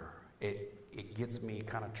wonder. It gets me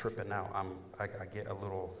kind of tripping out. I get a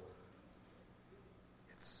little...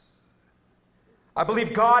 I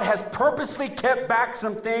believe God has purposely kept back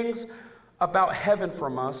some things about heaven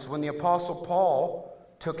from us. When the Apostle Paul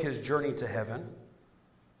took his journey to heaven,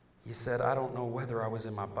 he said, I don't know whether I was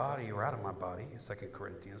in my body or out of my body, 2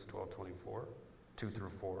 Corinthians 12:24,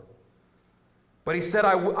 2-4. But he said,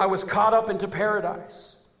 I was caught up into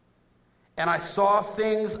paradise, and I saw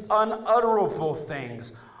things, unutterable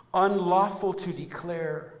things, unlawful to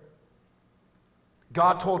declare.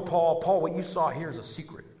 God told Paul, what you saw here is a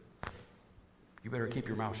secret. You better keep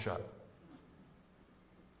your mouth shut.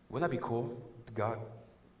 Wouldn't that be cool, God,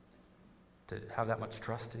 to have that much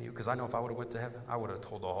trust in you? Because I know if I would have went to heaven, I would have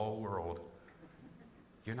told the whole world,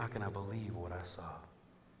 you're not going to believe what I saw.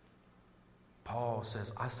 Paul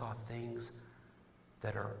says, I saw things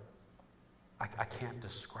that are, I can't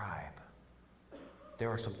describe. There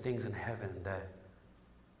are some things in heaven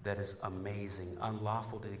that is amazing,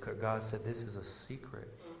 unlawful to declare. God said, this is a secret.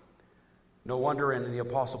 No wonder in the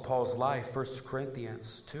Apostle Paul's life, 1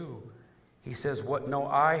 Corinthians 2, he says, what no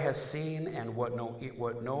eye has seen and what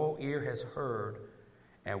no ear has heard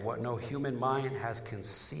and what no human mind has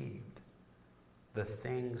conceived, the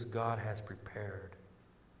things God has prepared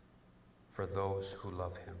for those who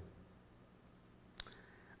love him.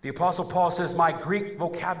 The Apostle Paul says, my Greek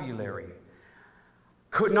vocabulary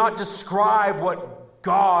could not describe what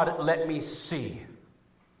God let me see.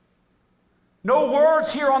 No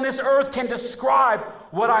words here on this earth can describe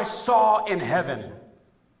what I saw in heaven.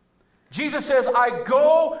 Jesus says, I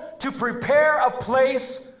go to prepare a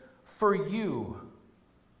place for you.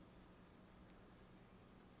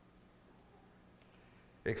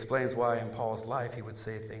 It explains why in Paul's life he would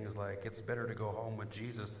say things like, it's better to go home with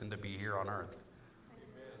Jesus than to be here on earth.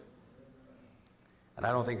 Amen. And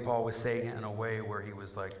I don't think Paul was saying it in a way where he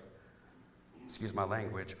was like, excuse my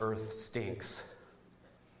language, earth stinks.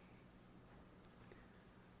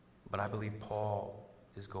 But I believe Paul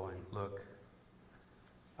is going, look,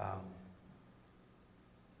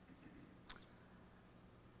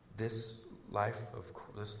 this life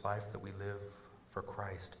that we live for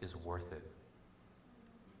Christ is worth it.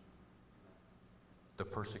 The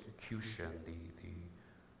persecution,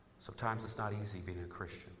 sometimes it's not easy being a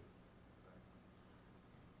Christian.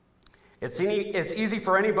 It's easy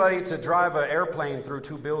for anybody to drive an airplane through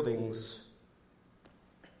 2 buildings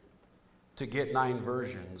to get 9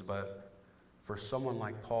 versions, but for someone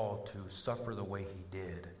like Paul to suffer the way he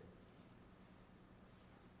did.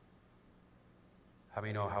 How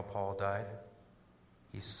many know how Paul died?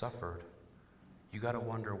 He suffered. You got to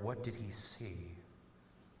wonder, what did he see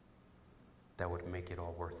that would make it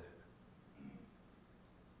all worth it?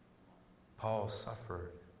 Paul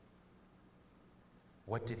suffered.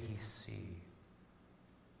 What did he see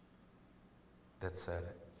that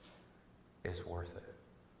said it's worth it?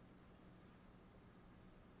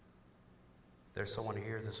 There's someone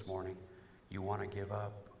here this morning, you want to give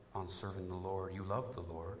up on serving the Lord. You love the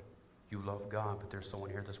Lord. You love God, but there's someone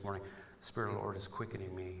here this morning, the Spirit of the Lord is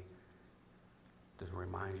quickening me to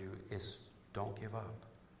remind you, don't give up.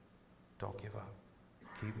 Don't give up.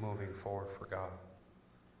 Keep moving forward for God.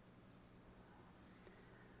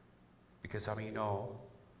 Because how many know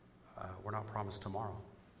we're not promised tomorrow?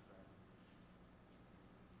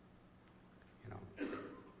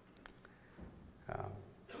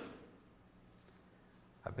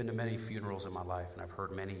 I've been to many funerals in my life, and I've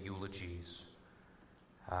heard many eulogies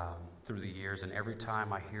through the years, and every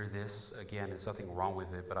time I hear this, again, there's nothing wrong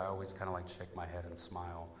with it, but I always kind of like shake my head and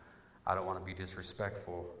smile. I don't want to be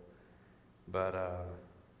disrespectful, but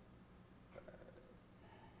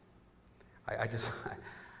I just,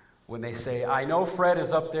 when they say, I know Fred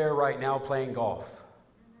is up there right now playing golf,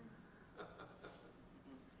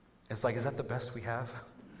 it's like, is that the best we have?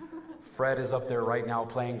 Fred is up there right now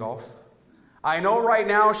playing golf. I know right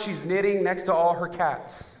now she's knitting next to all her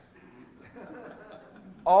cats.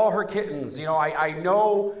 All her kittens. I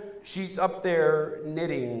know she's up there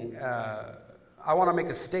knitting. I want to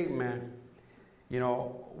make a statement.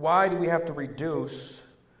 Why do we have to reduce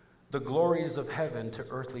the glories of heaven to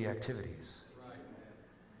earthly activities?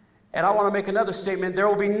 And I want to make another statement. There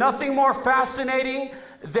will be nothing more fascinating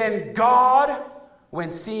than God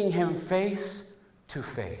when seeing him face to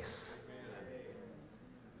face.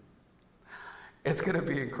 It's going to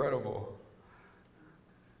be incredible.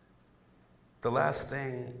 The last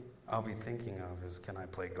thing I'll be thinking of is, can I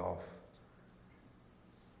play golf?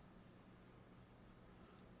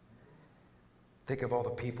 Think of all the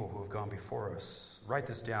people who have gone before us. Write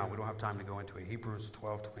this down. We don't have time to go into it. Hebrews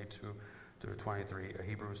 12:22-23.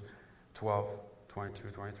 Hebrews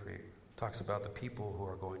 12:22-23 talks about the people who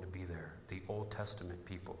are going to be there, the Old Testament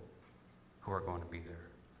people who are going to be there.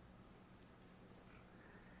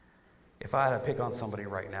 If I had to pick on somebody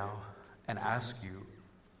right now and ask you,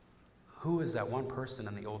 who is that one person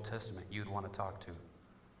in the Old Testament you'd want to talk to?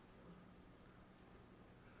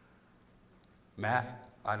 Matt,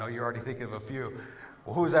 I know you're already thinking of a few.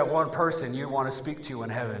 Well, who's that one person you want to speak to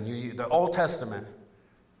in heaven? The Old Testament.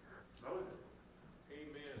 Moses.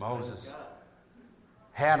 Amen. Moses.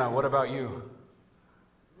 Hannah, what about you?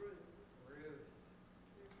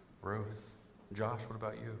 Ruth. Josh, what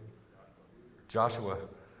about you? Joshua.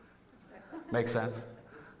 Makes sense.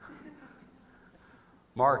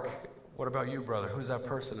 Mark, what about you, brother? Who's that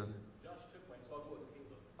person? Josh took mine, so I'll go with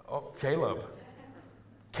Caleb. Oh,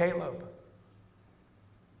 Caleb.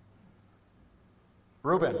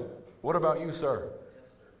 Reuben, what about you, sir?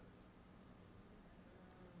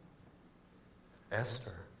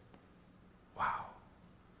 Esther. Wow.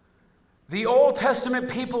 The Old Testament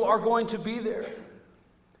people are going to be there.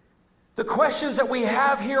 The questions that we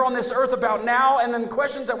have here on this earth about now, and then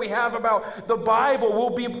questions that we have about the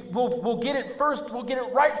Bible, we'll get it first. We'll get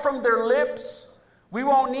it right from their lips. We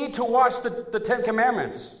won't need to watch the Ten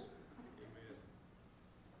Commandments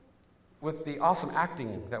with the awesome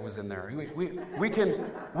acting that was in there. We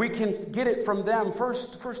can get it from them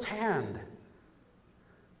firsthand.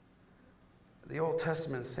 The Old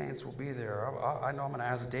Testament saints will be there. I know I'm going to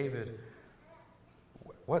ask David,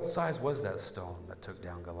 what size was that stone that took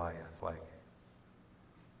down Goliath? Like,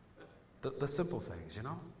 the simple things, you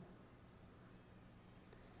know?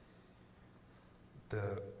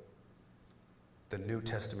 The New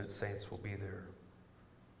Testament saints will be there.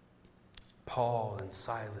 Paul and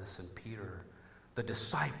Silas and Peter, the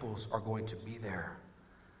disciples are going to be there.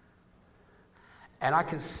 And I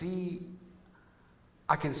can see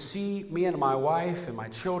me and my wife and my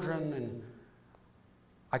children, and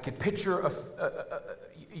I could picture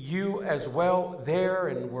you as well there,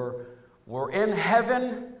 and we're in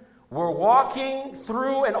heaven, we're walking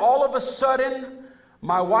through, and all of a sudden,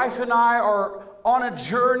 my wife and I are on a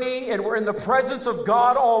journey, and we're in the presence of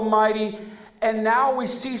God Almighty, and now we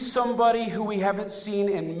see somebody who we haven't seen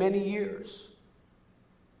in many years.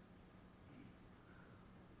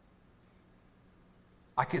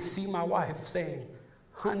 I could see my wife saying,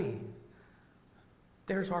 "Honey,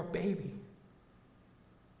 there's our baby."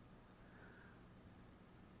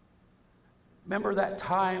 Remember that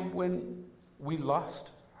time when we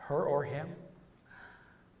lost her or him?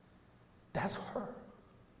 That's her.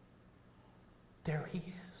 There he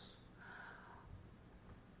is.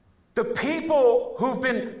 The people who've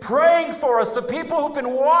been praying for us, the people who've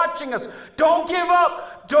been watching us, don't give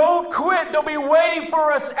up, don't quit. They'll be waiting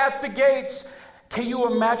for us at the gates. Can you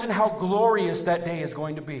imagine how glorious that day is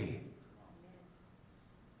going to be?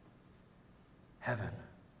 Heaven.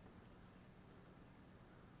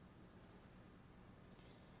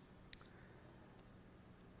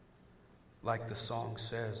 Like the song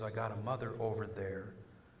says, I got a mother over there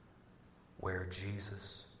where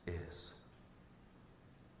Jesus is.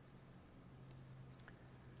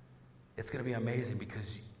 It's going to be amazing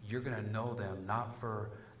because you're going to know them not for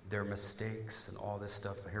their mistakes and all this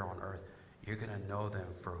stuff here on earth. You're going to know them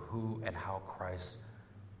for who and how Christ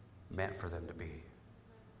meant for them to be.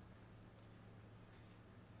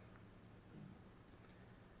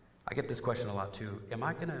 I get this question a lot too. Am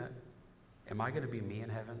I going to be me in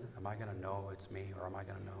heaven? Am I going to know it's me, or am I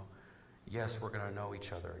going to know? Yes, we're going to know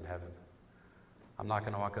each other in heaven. I'm not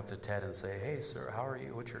going to walk up to Ted and say, "Hey, sir, how are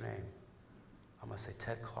you? What's your name?" I'm going to say,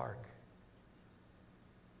 "Ted Clark."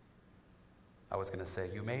 I was going to say,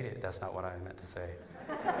 "You made it." That's not what I meant to say.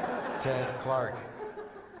 Ted Clark.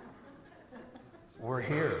 We're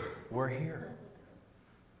here. We're here.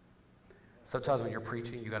 Sometimes when you're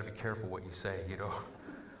preaching, you got to be careful what you say, you know.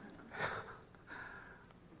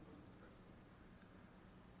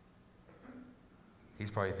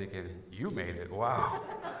 He's probably thinking, "You made it. Wow."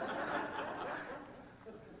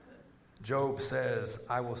 Job says,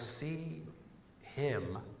 "I will see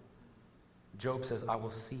him." Job says, "I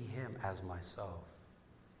will see him as myself."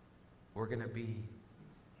 We're going to be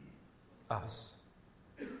us.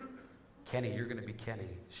 Kenny, you're going to be Kenny.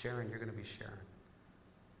 Sharon, you're going to be Sharon.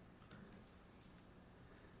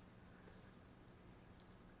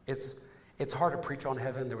 It's hard to preach on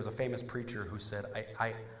heaven. There was a famous preacher who said,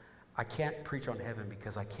 I can't preach on heaven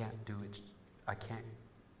because I can't do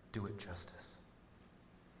it justice.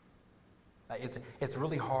 It's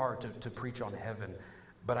really hard to preach on heaven,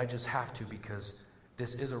 but I just have to, because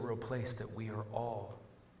this is a real place that we are all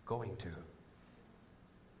going to.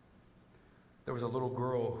 There was a little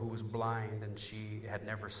girl who was blind and she had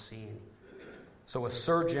never seen. So a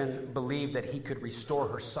surgeon believed that he could restore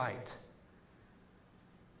her sight.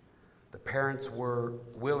 The parents were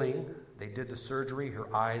willing. They did the surgery.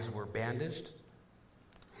 Her eyes were bandaged.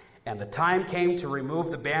 And the time came to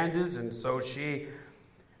remove the bandage, and so he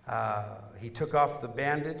took off the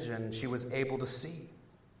bandage and she was able to see.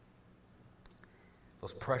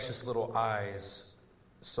 Those precious little eyes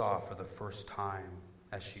saw for the first time.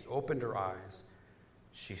 As she opened her eyes,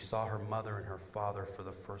 she saw her mother and her father for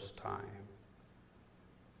the first time.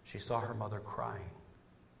 She saw her mother crying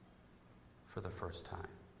for the first time.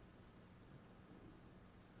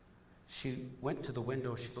 She went to the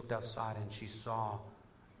window, she looked outside, and she saw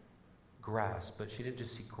grass. But she didn't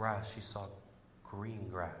just see grass, she saw green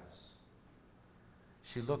grass.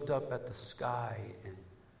 She looked up at the sky, and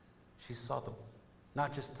she saw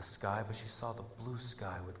not just the sky, but she saw the blue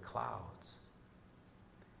sky with clouds.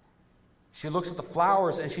 She looks at the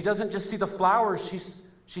flowers, and she doesn't just see the flowers,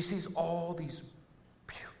 she sees all these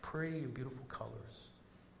pretty and beautiful colors.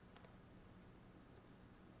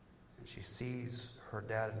 And she sees her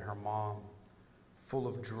dad and her mom, full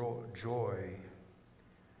of joy.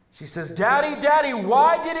 She says, "Daddy, Daddy,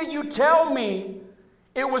 why didn't you tell me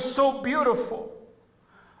it was so beautiful?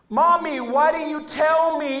 Mommy, why didn't you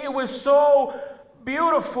tell me it was so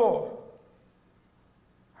beautiful?"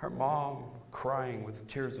 Her mom, crying with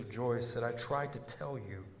tears of joy, said, "I tried to tell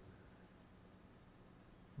you,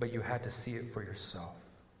 but you had to see it for yourself."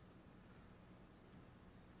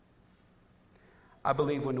 I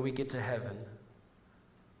believe when we get to heaven,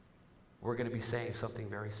 we're going to be saying something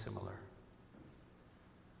very similar.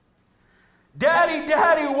 "Daddy,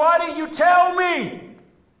 Daddy, why didn't you tell me?"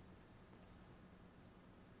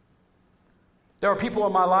 There are people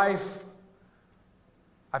in my life,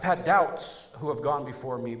 I've had doubts, who have gone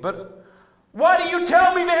before me, but why do you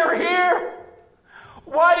tell me they were here?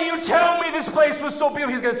 Why do you tell me this place was so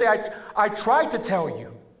beautiful? He's going to say, I tried to tell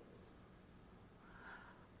you.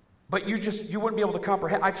 But you wouldn't be able to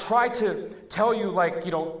comprehend. I tried to tell you,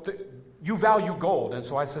 you value gold. And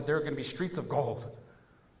so I said, there are going to be streets of gold.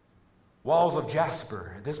 Walls of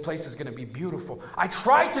jasper. This place is going to be beautiful. I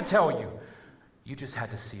tried to tell you. You just had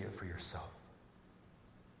to see it for yourself.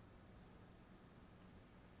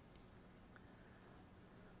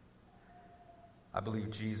 I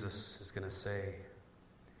believe Jesus is going to say,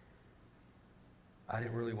 I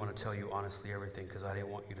didn't really want to tell you honestly everything because I didn't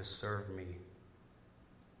want you to serve me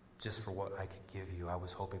just for what I could give you. I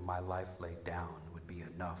was hoping my life laid down would be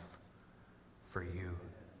enough for you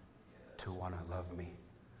to want to love me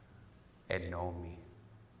and know me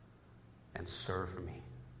and serve me,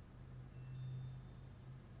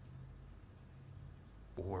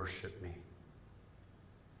 worship me.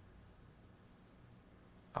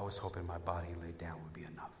 I was hoping my body laid down would be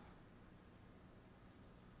enough.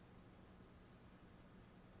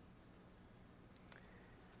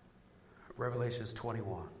 Revelations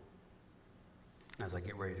 21. As I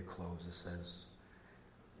get ready to close, it says,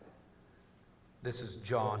 this is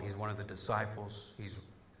John. He's one of the disciples. He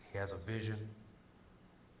has a vision.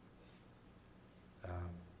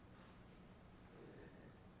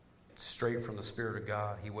 Straight from the Spirit of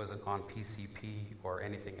God. He wasn't on PCP or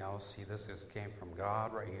anything else. This came from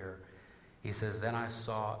God right here. He says, "Then I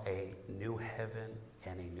saw a new heaven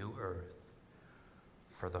and a new earth.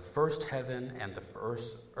 For the first heaven and the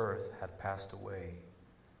first earth had passed away,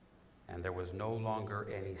 and there was no longer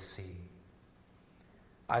any sea.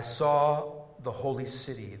 I saw the holy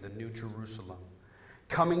city, the new Jerusalem,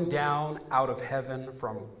 coming down out of heaven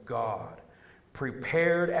from God,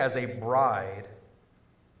 prepared as a bride,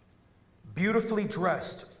 beautifully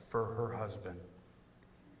dressed for her husband.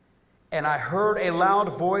 And I heard a loud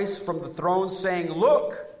voice from the throne saying,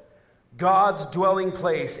 'Look, God's dwelling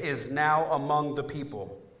place is now among the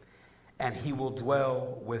people, and he will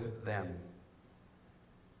dwell with them.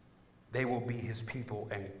 They will be his people,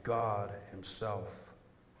 and God himself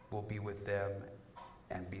will be with them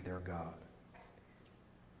and be their God.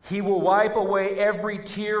 He will wipe away every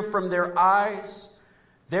tear from their eyes.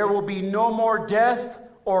 There will be no more death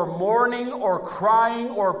or mourning or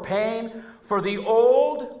crying or pain, for the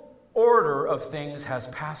old order of things has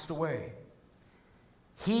passed away.'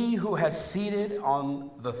 He who has seated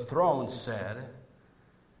on the throne said,"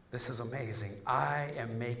 this is amazing, "I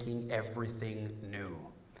am making everything new."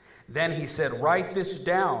 Then he said, "Write this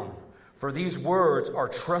down, for these words are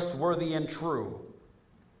trustworthy and true."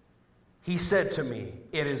 He said to me,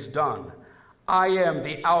 "It is done. I am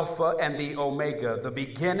the Alpha and the Omega, the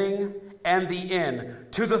beginning and the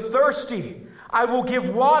end. To the thirsty, I will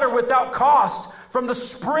give water without cost from the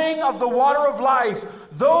spring of the water of life.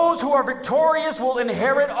 Those who are victorious will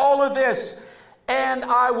inherit all of this, and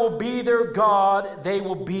I will be their God. They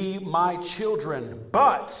will be my children.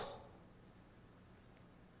 But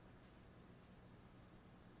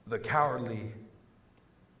the cowardly,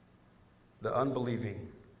 the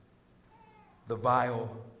unbelieving, the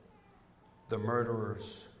vile, the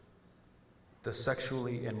murderers, the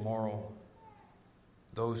sexually immoral,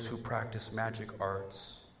 those who practice magic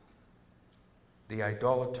arts, the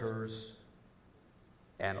idolaters,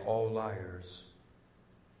 and all liars,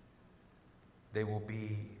 they will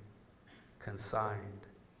be consigned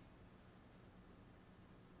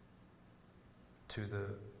to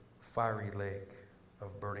the fiery lake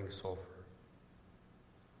of burning sulfur.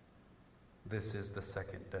 This is the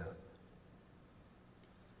second death.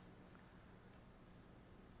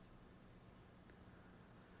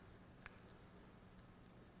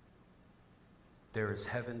 There is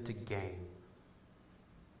heaven to gain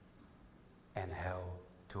and hell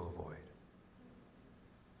to avoid.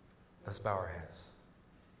 Let's bow our heads.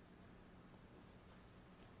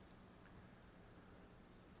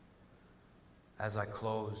 As I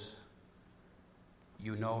close,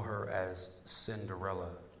 you know her as Cinderella.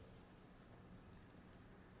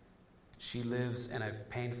 She lives in a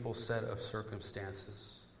painful set of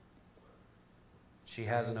circumstances. She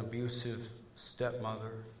has an abusive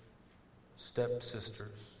stepmother,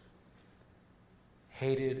 stepsisters,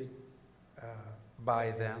 hated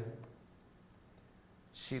by them.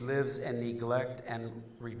 She lives in neglect and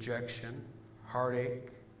rejection, heartache,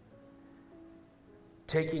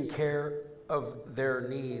 taking care of their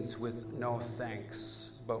needs with no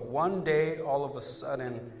thanks. But one day, all of a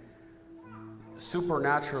sudden,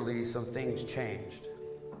 supernaturally, some things changed.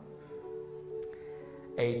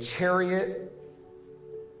 A chariot,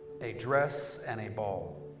 a dress, and a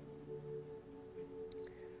ball,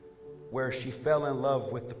 where she fell in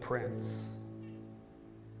love with the prince,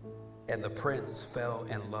 and the prince fell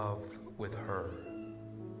in love with her.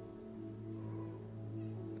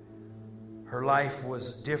 Her life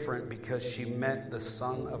was different because she met the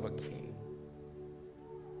son of a king.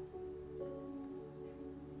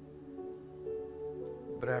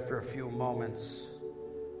 But after a few moments,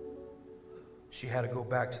 she had to go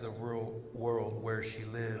back to the real world where she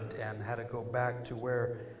lived, and had to go back to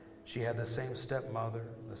where she had the same stepmother,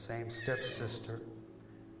 the same stepsister,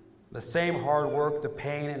 the same hard work, the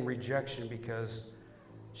pain and rejection, because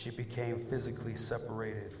she became physically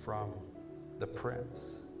separated from the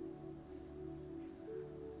prince.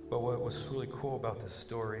 But what was really cool about this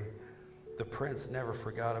story, the prince never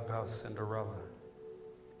forgot about Cinderella.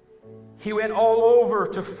 He went all over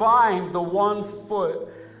to find the one foot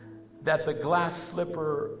that the glass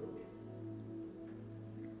slipper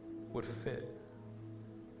would fit.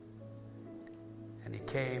 And he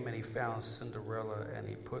came and he found Cinderella and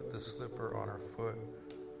he put the slipper on her foot.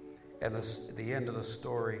 And the end of the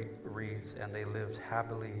story reads, and they lived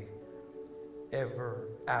happily ever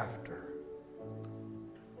after.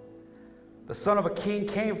 The son of a king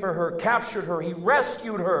came for her, captured her, he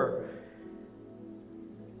rescued her,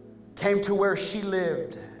 came to where she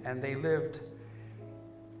lived, and they lived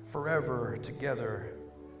forever together.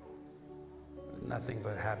 Nothing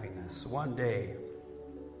but happiness. One day,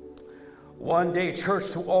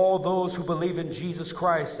 church, to all those who believe in Jesus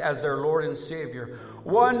Christ as their Lord and Savior.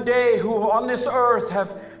 One day, who on this earth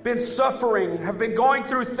have been suffering, have been going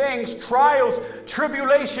through things, trials,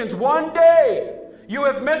 tribulations. One day, you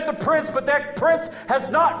have met the prince, but that prince has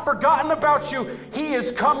not forgotten about you. He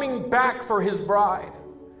is coming back for his bride.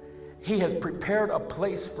 He has prepared a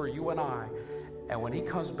place for you and I. And when he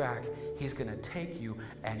comes back, he's going to take you,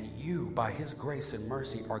 and you, by his grace and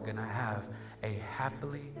mercy, are going to have a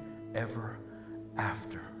happily ever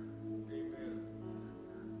after. Amen.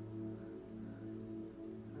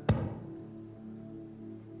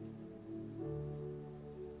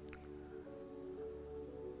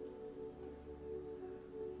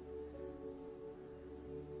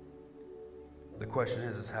 The question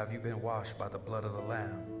is have you been washed by the blood of the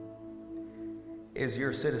Lamb? Is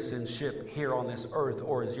your citizenship here on this earth,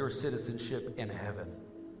 or is your citizenship in heaven?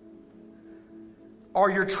 Are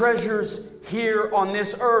your treasures here on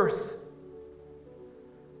this earth,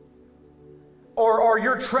 or are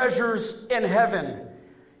your treasures in heaven?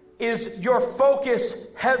 Is your focus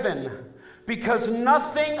heaven? Because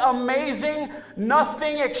nothing amazing,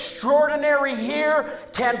 nothing extraordinary here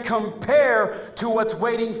can compare to what's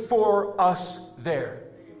waiting for us there.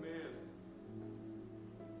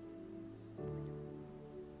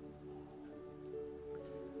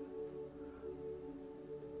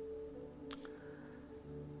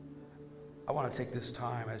 I want to take this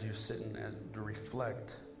time as you're sitting and to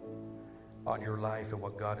reflect on your life and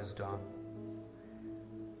what God has done.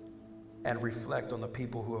 And reflect on the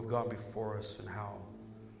people who have gone before us and how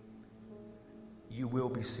you will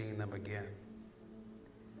be seeing them again.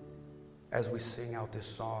 As we sing out this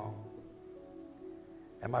song.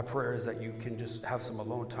 And my prayer is that you can just have some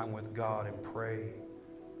alone time with God and pray.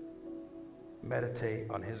 Meditate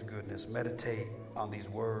on his goodness. Meditate on these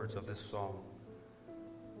words of this song.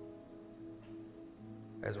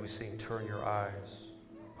 As we sing, turn your eyes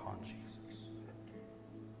upon Jesus.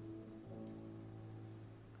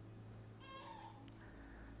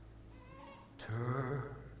 Turn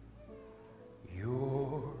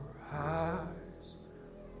your eyes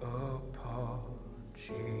upon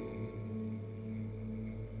Jesus.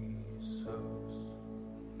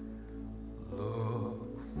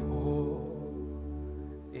 Look for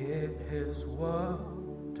in his wonderful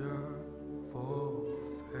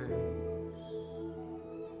face.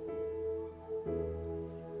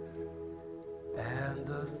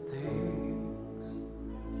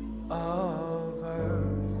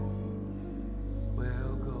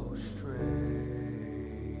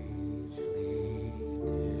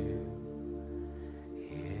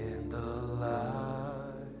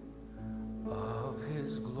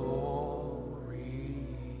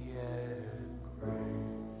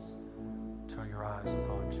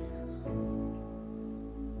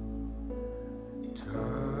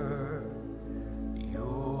 Turn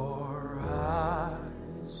your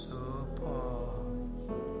eyes upon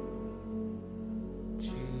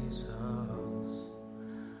Jesus.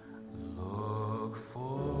 Look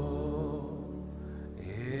full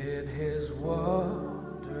in his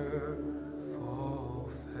wonderful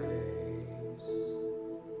face,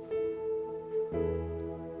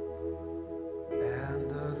 and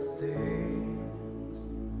the things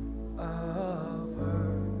of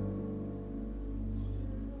earth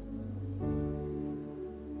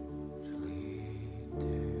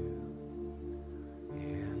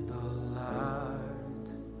in the light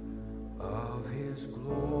of his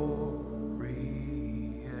glory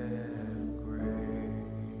and grace.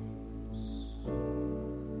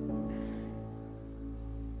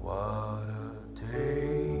 What a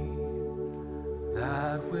day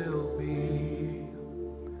that will be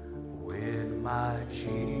when my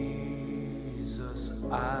Jesus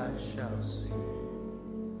I shall see,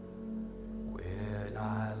 when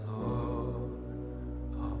I look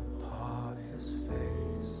upon his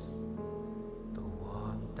face, the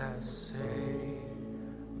one that saved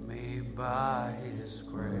me by his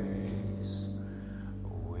grace,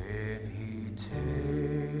 when he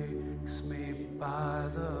takes me by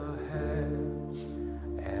the hand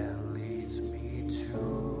and leads me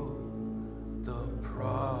to the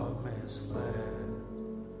promised land.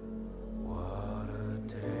 What a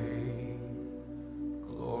day,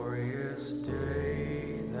 glorious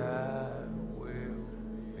day that will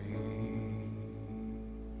be.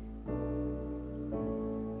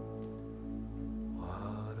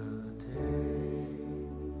 What a day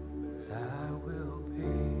that will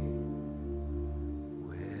be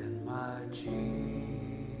when my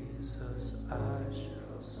Jesus I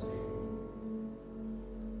shall see,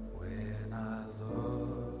 when I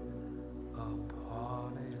look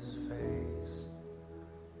upon his face,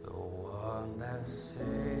 the one that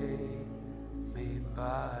saved me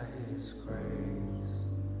by his grace,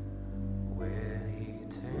 when he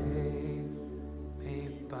takes me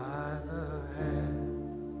by the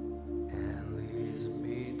hand and leads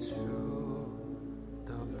me to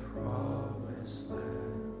the promised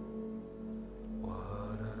land.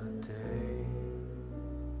 What a day,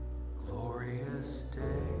 glorious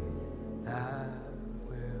day that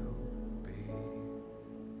will be.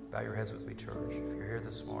 Bow your heads with me, church. If you're here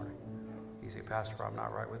this morning, you say, Pastor, I'm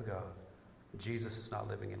not right with God. Jesus is not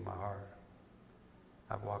living in my heart.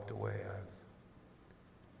 I've walked away.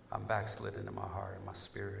 I'm backslidden in my heart and my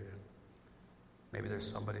spirit. And maybe there's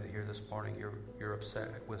somebody here this morning, you're upset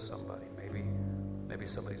with somebody. Maybe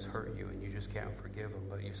somebody's hurt you and you just can't forgive them.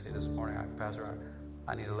 But you say this morning, Pastor,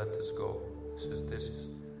 I need to let this go.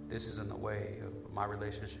 This is in the way of my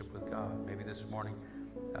relationship with God. Maybe this morning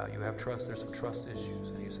you have trust. There's some trust issues,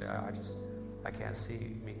 and you say, I can't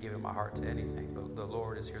see me giving my heart to anything. But the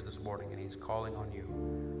Lord is here this morning, and he's calling on you.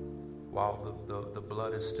 While the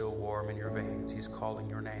blood is still warm in your veins, he's calling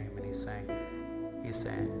your name, and he's saying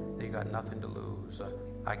that you got nothing to lose.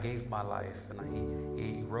 I gave my life, and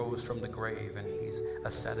he rose from the grave, and he's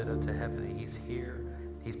ascended unto heaven, and he's here.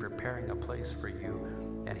 He's preparing a place for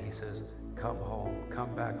you, and he says, come home,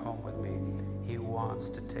 come back home with me. He wants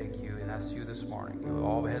to take you, and that's you this morning.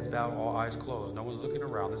 All heads bowed, all eyes closed. No one's looking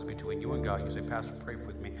around. This is between you and God. You say, Pastor, pray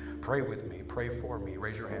with me, pray for me.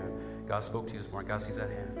 Raise your hand. God spoke to you this morning. God sees that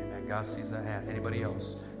hand. Amen. God sees that hand. Anybody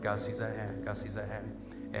else? God sees that hand. God sees that hand.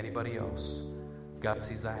 Anybody else? God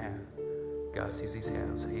sees that hand. God sees these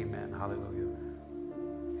hands. Amen. Hallelujah.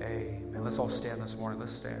 Amen. Let's all stand this morning.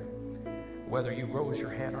 Let's stand. Whether you rose your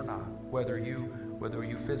hand or not, whether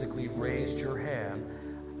you physically raised your hand,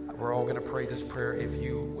 we're all going to pray this prayer. If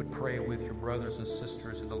you would pray with your brothers and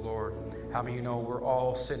sisters in the Lord. How many of you know we're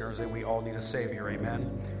all sinners and we all need a Savior?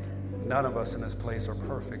 Amen. None of us in this place are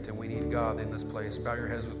perfect, and we need God in this place. Bow your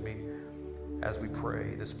heads with me as we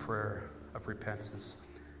pray this prayer of repentance.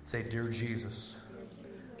 Say, Dear Jesus,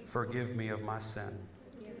 forgive me of my sin,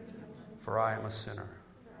 for I am a sinner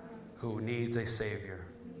who needs a Savior.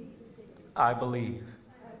 I believe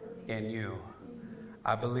in you.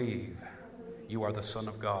 I believe you are the Son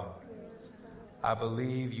of God. I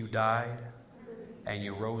believe you died and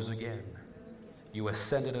you rose again. You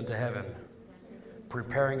ascended into heaven,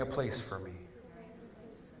 preparing a place for me.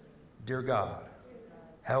 Dear God,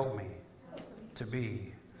 help me to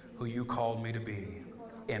be who you called me to be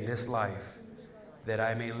in this life, that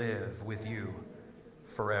I may live with you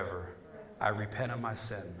forever. I repent of my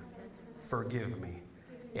sin. Forgive me.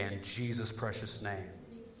 In Jesus' precious name.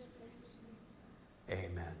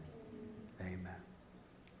 Amen. Amen.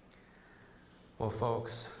 Well,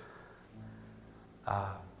 folks,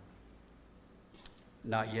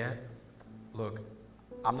 not yet. Look,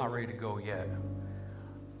 I'm not ready to go yet.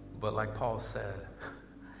 But like Paul said,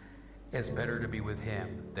 it's better to be with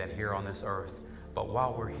him than here on this earth. But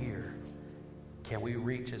while we're here, can we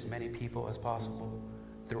reach as many people as possible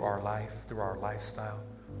through our life, through our lifestyle,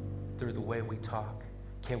 through the way we talk?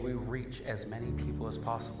 Can we reach as many people as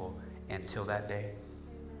possible until that day?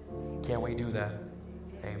 Can we do that?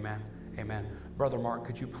 Amen. Amen. Brother Mark,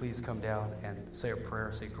 could you please come down and say a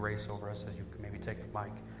prayer, say grace over us as you maybe take the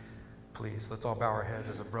mic? Please, let's all bow our heads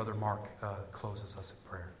as a Brother Mark closes us in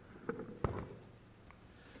prayer.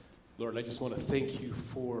 Lord, I just want to thank you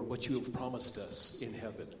for what you have promised us in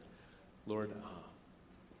heaven. Lord,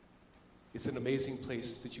 it's an amazing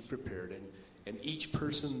place that you've prepared, and each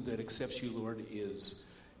person that accepts you, Lord, is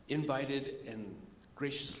invited and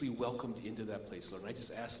graciously welcomed into that place, Lord. And I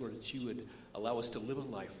just ask, Lord, that you would allow us to live a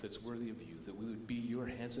life that's worthy of you, that we would be your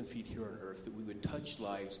hands and feet here on earth, that we would touch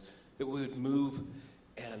lives, that we would move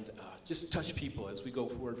and just touch people as we go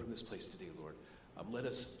forward from this place today, Lord. Let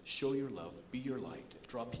us show your love, be your light,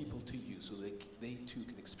 draw people to you so they too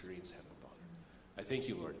can experience heaven, Father. I thank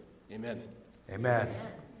you, Lord. Amen. Amen.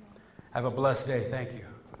 Have a blessed day. Thank you.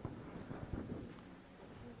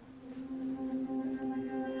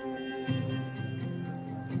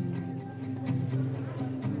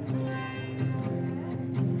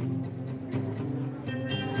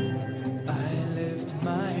 I lift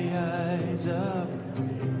my eyes up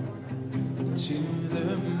to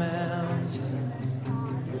the mountains.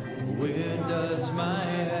 Where does my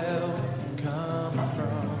help come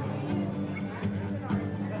from?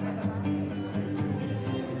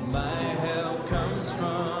 My help comes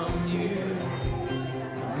from you,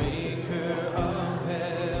 maker of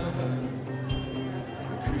heaven,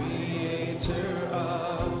 creator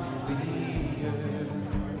of the earth.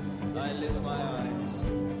 I lift my eyes.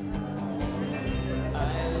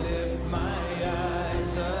 I lift my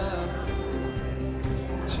eyes up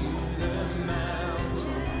to the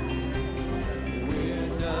mountains. Where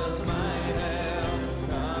does my help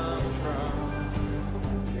come from?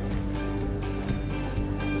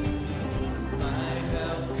 My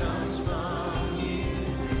help comes from you,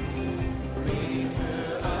 maker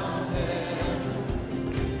of heaven,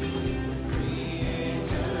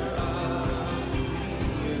 creator of the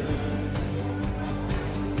earth.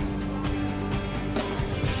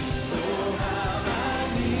 Oh, how I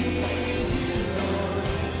need you, Lord.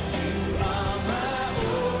 You are my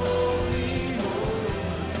only hope.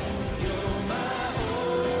 You're my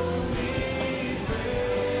only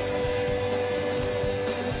prayer.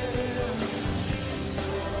 So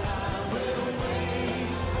I will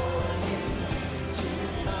wait for you to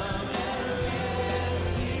come and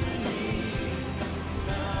rescue me.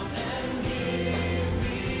 Come and give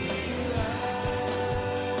me life.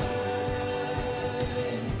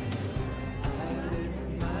 I lift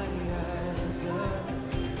my eyes up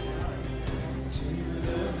to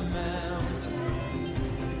the mountains.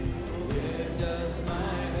 Where does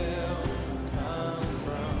my help come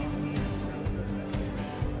from?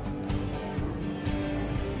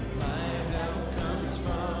 My help comes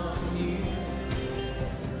from you,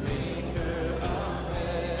 maker of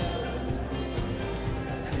heaven,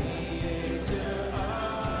 creator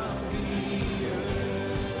of the earth.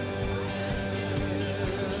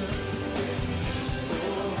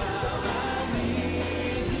 Oh, how I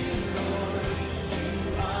need you, Lord.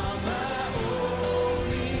 You are my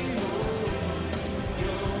only hope.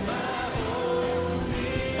 You're my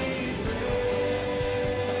only prayer.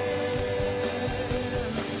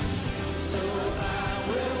 So I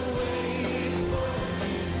will wait for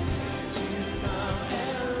you to come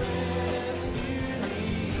and rescue me.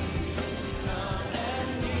 Come and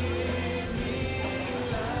give me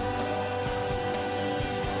life. Oh,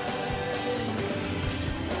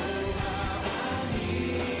 how I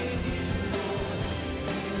need you, Lord.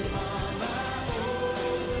 You are my only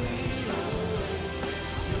hope.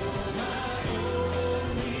 You're my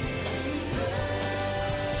only prayer.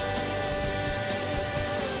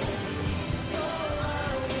 So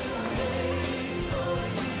I will wait for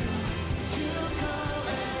you to come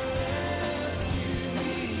and rescue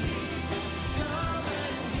me. Come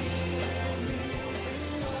and give me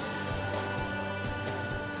life.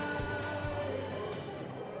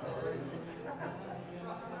 I lift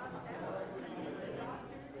my eyes up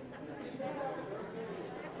to